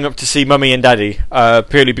I'm going up to see Mummy and Daddy.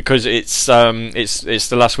 Purely because it's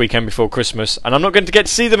the last weekend before Christmas, and I'm not going to get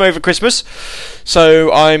to see them over Christmas,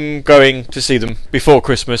 so I'm going to see them before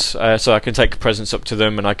Christmas, so I can take presents up to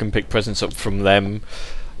them and I can pick presents up from them.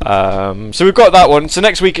 So we've got that one. So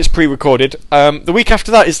next week it's pre-recorded. The week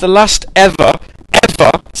after that is the last ever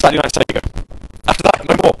Saturday Night Sega. After that,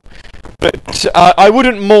 no more. But I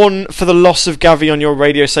wouldn't mourn for the loss of Gavi on your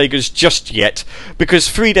Radio Segas just yet, because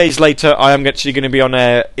 3 days later I am actually going to be on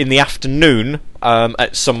air in the afternoon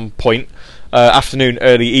at some point. Afternoon,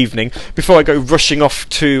 early evening, before I go rushing off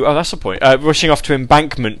to... Oh, that's the point. Rushing off to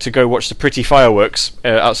Embankment to go watch the pretty fireworks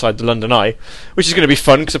outside the London Eye, which is going to be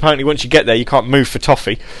fun, because apparently once you get there you can't move for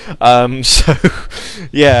toffee. So,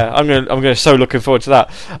 yeah, I'm going to so looking forward to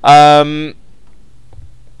that.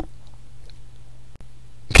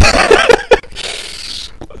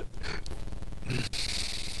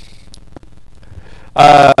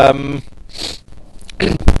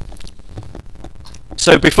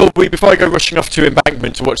 So before I go rushing off to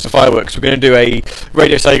Embankment to watch the fireworks, we're going to do a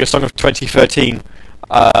Radio Sega Song of 2013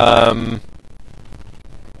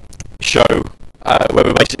 show where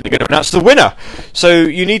we're basically going to announce the winner. So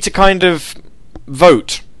you need to kind of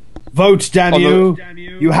vote. Vote, Daniel.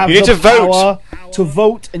 You have the power to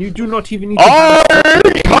vote, and you do not even need to... I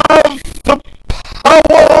have the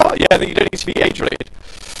power! Yeah, you don't need to be age-related.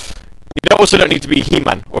 You also don't need to be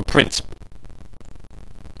He-Man or Prince.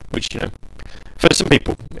 Which, you know, for some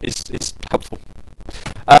people is helpful.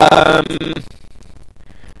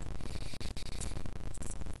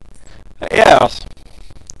 Yeah.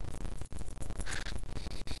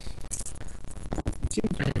 It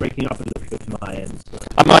seems to be breaking up a little bit from my end.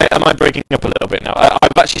 Am I breaking up a little bit now?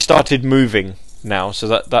 I've actually started moving now, so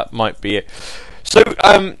that might be it. So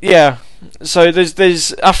yeah. So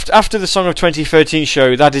there's after the Song of 2013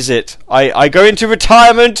 show, that is it. I go into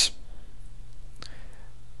retirement.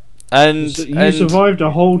 And you survived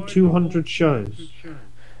a whole 200 shows.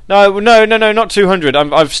 No, not 200.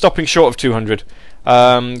 I'm stopping short of 200.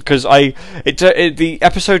 Because the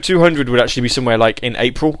episode 200 would actually be somewhere like in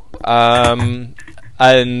April. And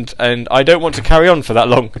I don't want to carry on for that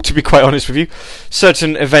long, to be quite honest with you.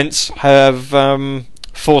 Certain events have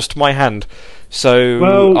forced my hand.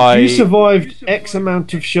 So you survived X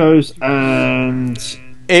amount of shows, and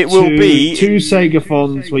it will be 2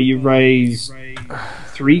 Segathons where you raise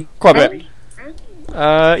 3. Quite a bit.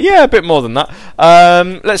 Yeah, a bit more than that.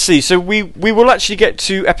 Let's see. So we will actually get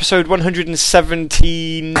to episode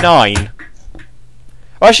 179.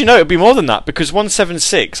 Oh, actually, no, it'll be more than that because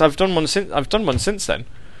 176. I've done one since then.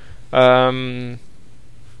 Hang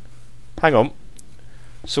on.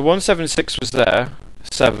 So 176 was there.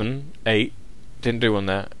 7, 8. Didn't do one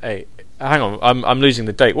there. 8. Hang on. I'm losing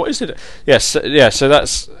the date. What is it? Yes. Yeah. So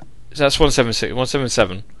that's 176.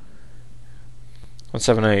 177.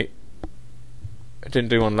 178. I didn't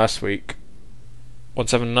do one last week.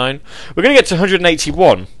 179. We're going to get to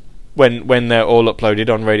 181 when they're all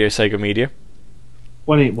uploaded on Radio Sega Media.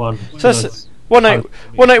 181. So that's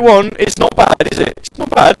 181 is not bad, is it? It's not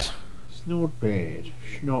bad. It's not bad.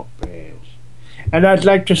 It's not bad. And I'd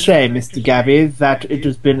like to say, Mr. Gabby, that it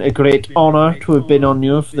has been a great honour to have been on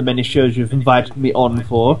you for the many shows you've invited me on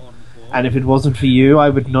for. And if it wasn't for you, I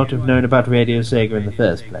would not have known about Radio Sega in the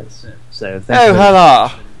first place. So thank you.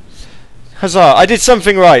 Huzzah! Huzzah! I did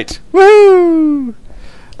something right. Woo!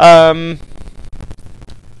 Yes.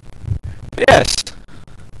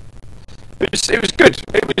 It was good.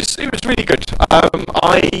 It was really good.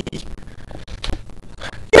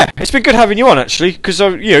 Yeah, it's been good having you on actually, because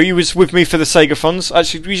you was with me for the Segathons.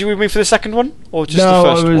 Actually, were you with me for the second one or just the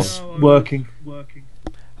first one? No, I was working.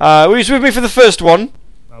 You was with me for the first one.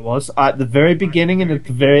 I was at the very beginning and at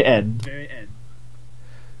the very end.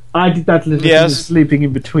 I did that little thing of sleeping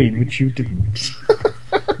in between, which you didn't.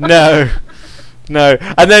 No.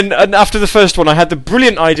 And after the first one, I had the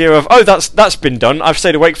brilliant idea of, that's been done. I've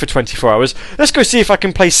stayed awake for 24 hours. Let's go see if I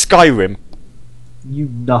can play Skyrim. You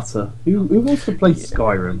nutter. Who wants to play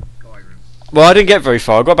Skyrim? Well, I didn't get very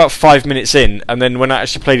far. I got about 5 minutes in, and then when I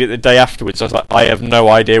actually played it the day afterwards, I was like, I have no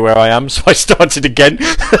idea where I am, so I started again.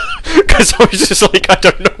 Because I was just like, I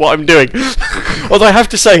don't know what I'm doing. Although I have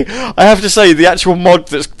to say, the actual mod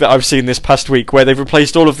that I've seen this past week, where they've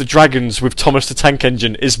replaced all of the dragons with Thomas the Tank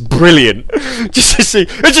Engine, is brilliant. Just to see,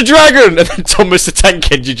 it's a dragon, and then Thomas the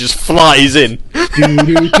Tank Engine just flies in.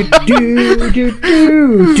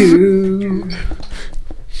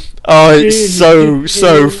 Oh, it's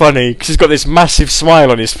so funny because he's got this massive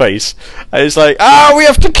smile on his face, and it's like, we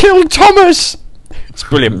have to kill Thomas. It's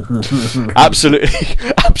brilliant.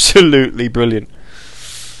 absolutely brilliant.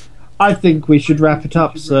 I think we should wrap it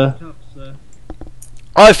up, sir.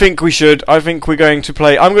 I think we should. I think we're going to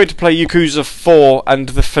play. I'm going to play Yakuza 4 and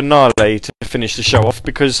the finale to finish the show off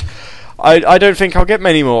because I don't think I'll get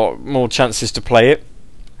many more chances to play it.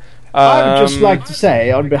 I would just like to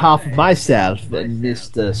say, on behalf of myself and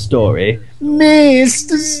Mr. Story,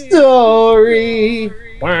 Mr. Story.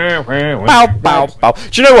 Bow, bow, bow.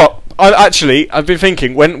 Do you know what? I've been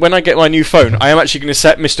thinking when I get my new phone, I am actually going to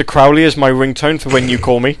set Mr. Crowley as my ringtone for when you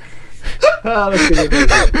call me.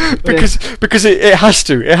 because it has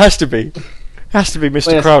to be. It has to be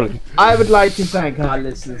Mr. Crowley. I would like to thank our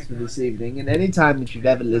listeners for this evening, and any time that you've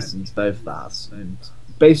ever listened to both of us and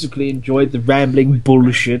basically enjoyed the rambling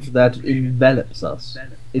bullshit that envelops us.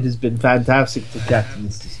 It has been fantastic to chat to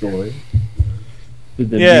Mr. Story.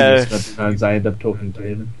 With the numerous times I end up talking to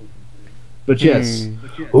him. But yes.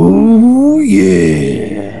 Oh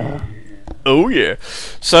yeah. Oh yeah.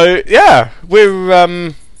 So yeah,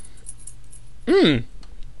 we're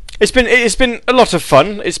It's been a lot of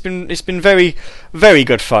fun. It's been very, very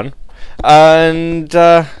good fun, and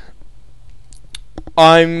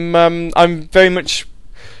I'm very much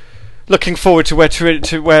looking forward to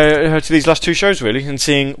these last two shows really, and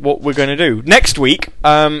seeing what we're going to do next week.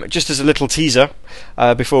 Just as a little teaser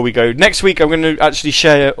before we go, next week I'm going to actually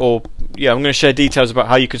share details about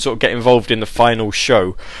how you can sort of get involved in the final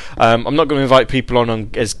show. I'm not going to invite people on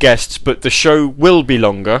as guests, but the show will be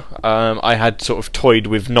longer. I had sort of toyed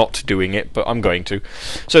with not doing it, but I'm going to.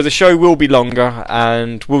 So the show will be longer,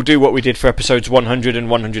 and we'll do what we did for episodes 100 and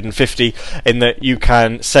 150, in that you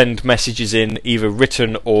can send messages in, either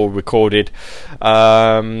written or recorded.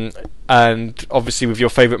 And obviously with your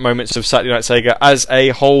favourite moments of Saturday Night Sega as a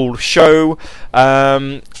whole show,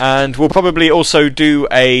 and we'll probably also do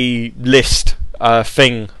a list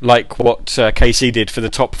thing like what KC did for the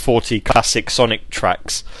top 40 classic Sonic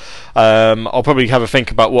tracks. I'll probably have a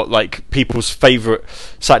think about what like people's favourite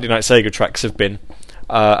Saturday Night Sega tracks have been.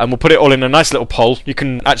 and we'll put it all in a nice little poll. You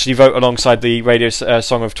can actually vote alongside the radio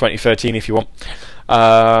song of 2013 if you want.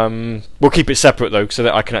 We'll keep it separate though, so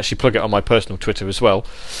that I can actually plug it on my personal Twitter as well.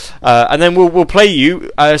 And then we'll play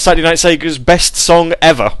you Saturday Night Sega's best song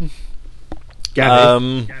ever.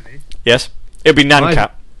 Gabby. Yes, it'll be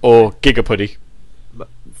Nancat or Gigapuddy.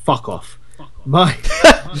 Fuck off. My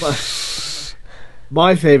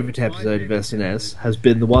favourite episode of SNES has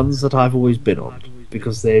been the ones that I've always been on,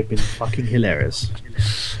 because they've been fucking hilarious.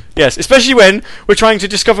 Yes, especially when we're trying to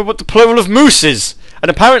discover what the plural of moose is. And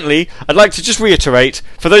apparently, I'd like to just reiterate,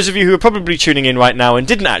 for those of you who are probably tuning in right now and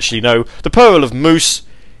didn't actually know, the plural of moose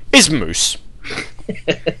is moose.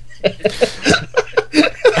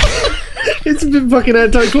 It's been fucking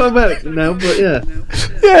anticlimactic now, but yeah.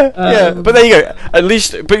 Yeah. But there you go. At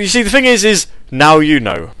least, but you see, the thing is now you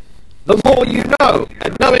know. The more you know,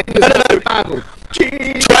 and knowing is no battle.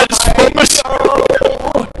 Transformers.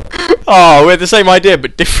 Oh, we had the same idea,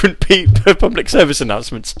 but different public service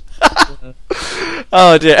announcements.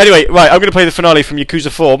 Oh dear. Anyway, right, I'm going to play the finale from Yakuza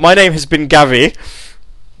 4. My name has been Gavi.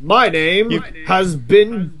 My name has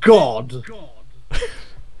been God.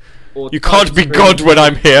 You can't be God when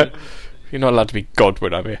I'm here. You're not allowed to be God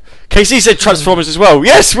when I'm here. KC said Transformers as well.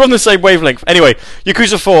 Yes, we're on the same wavelength. Anyway,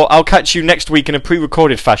 Yakuza 4, I'll catch you next week in a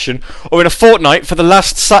pre-recorded fashion, or in a fortnight for the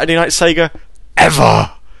last Saturday Night Sega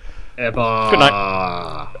ever. Ever. Good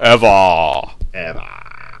night. Ever.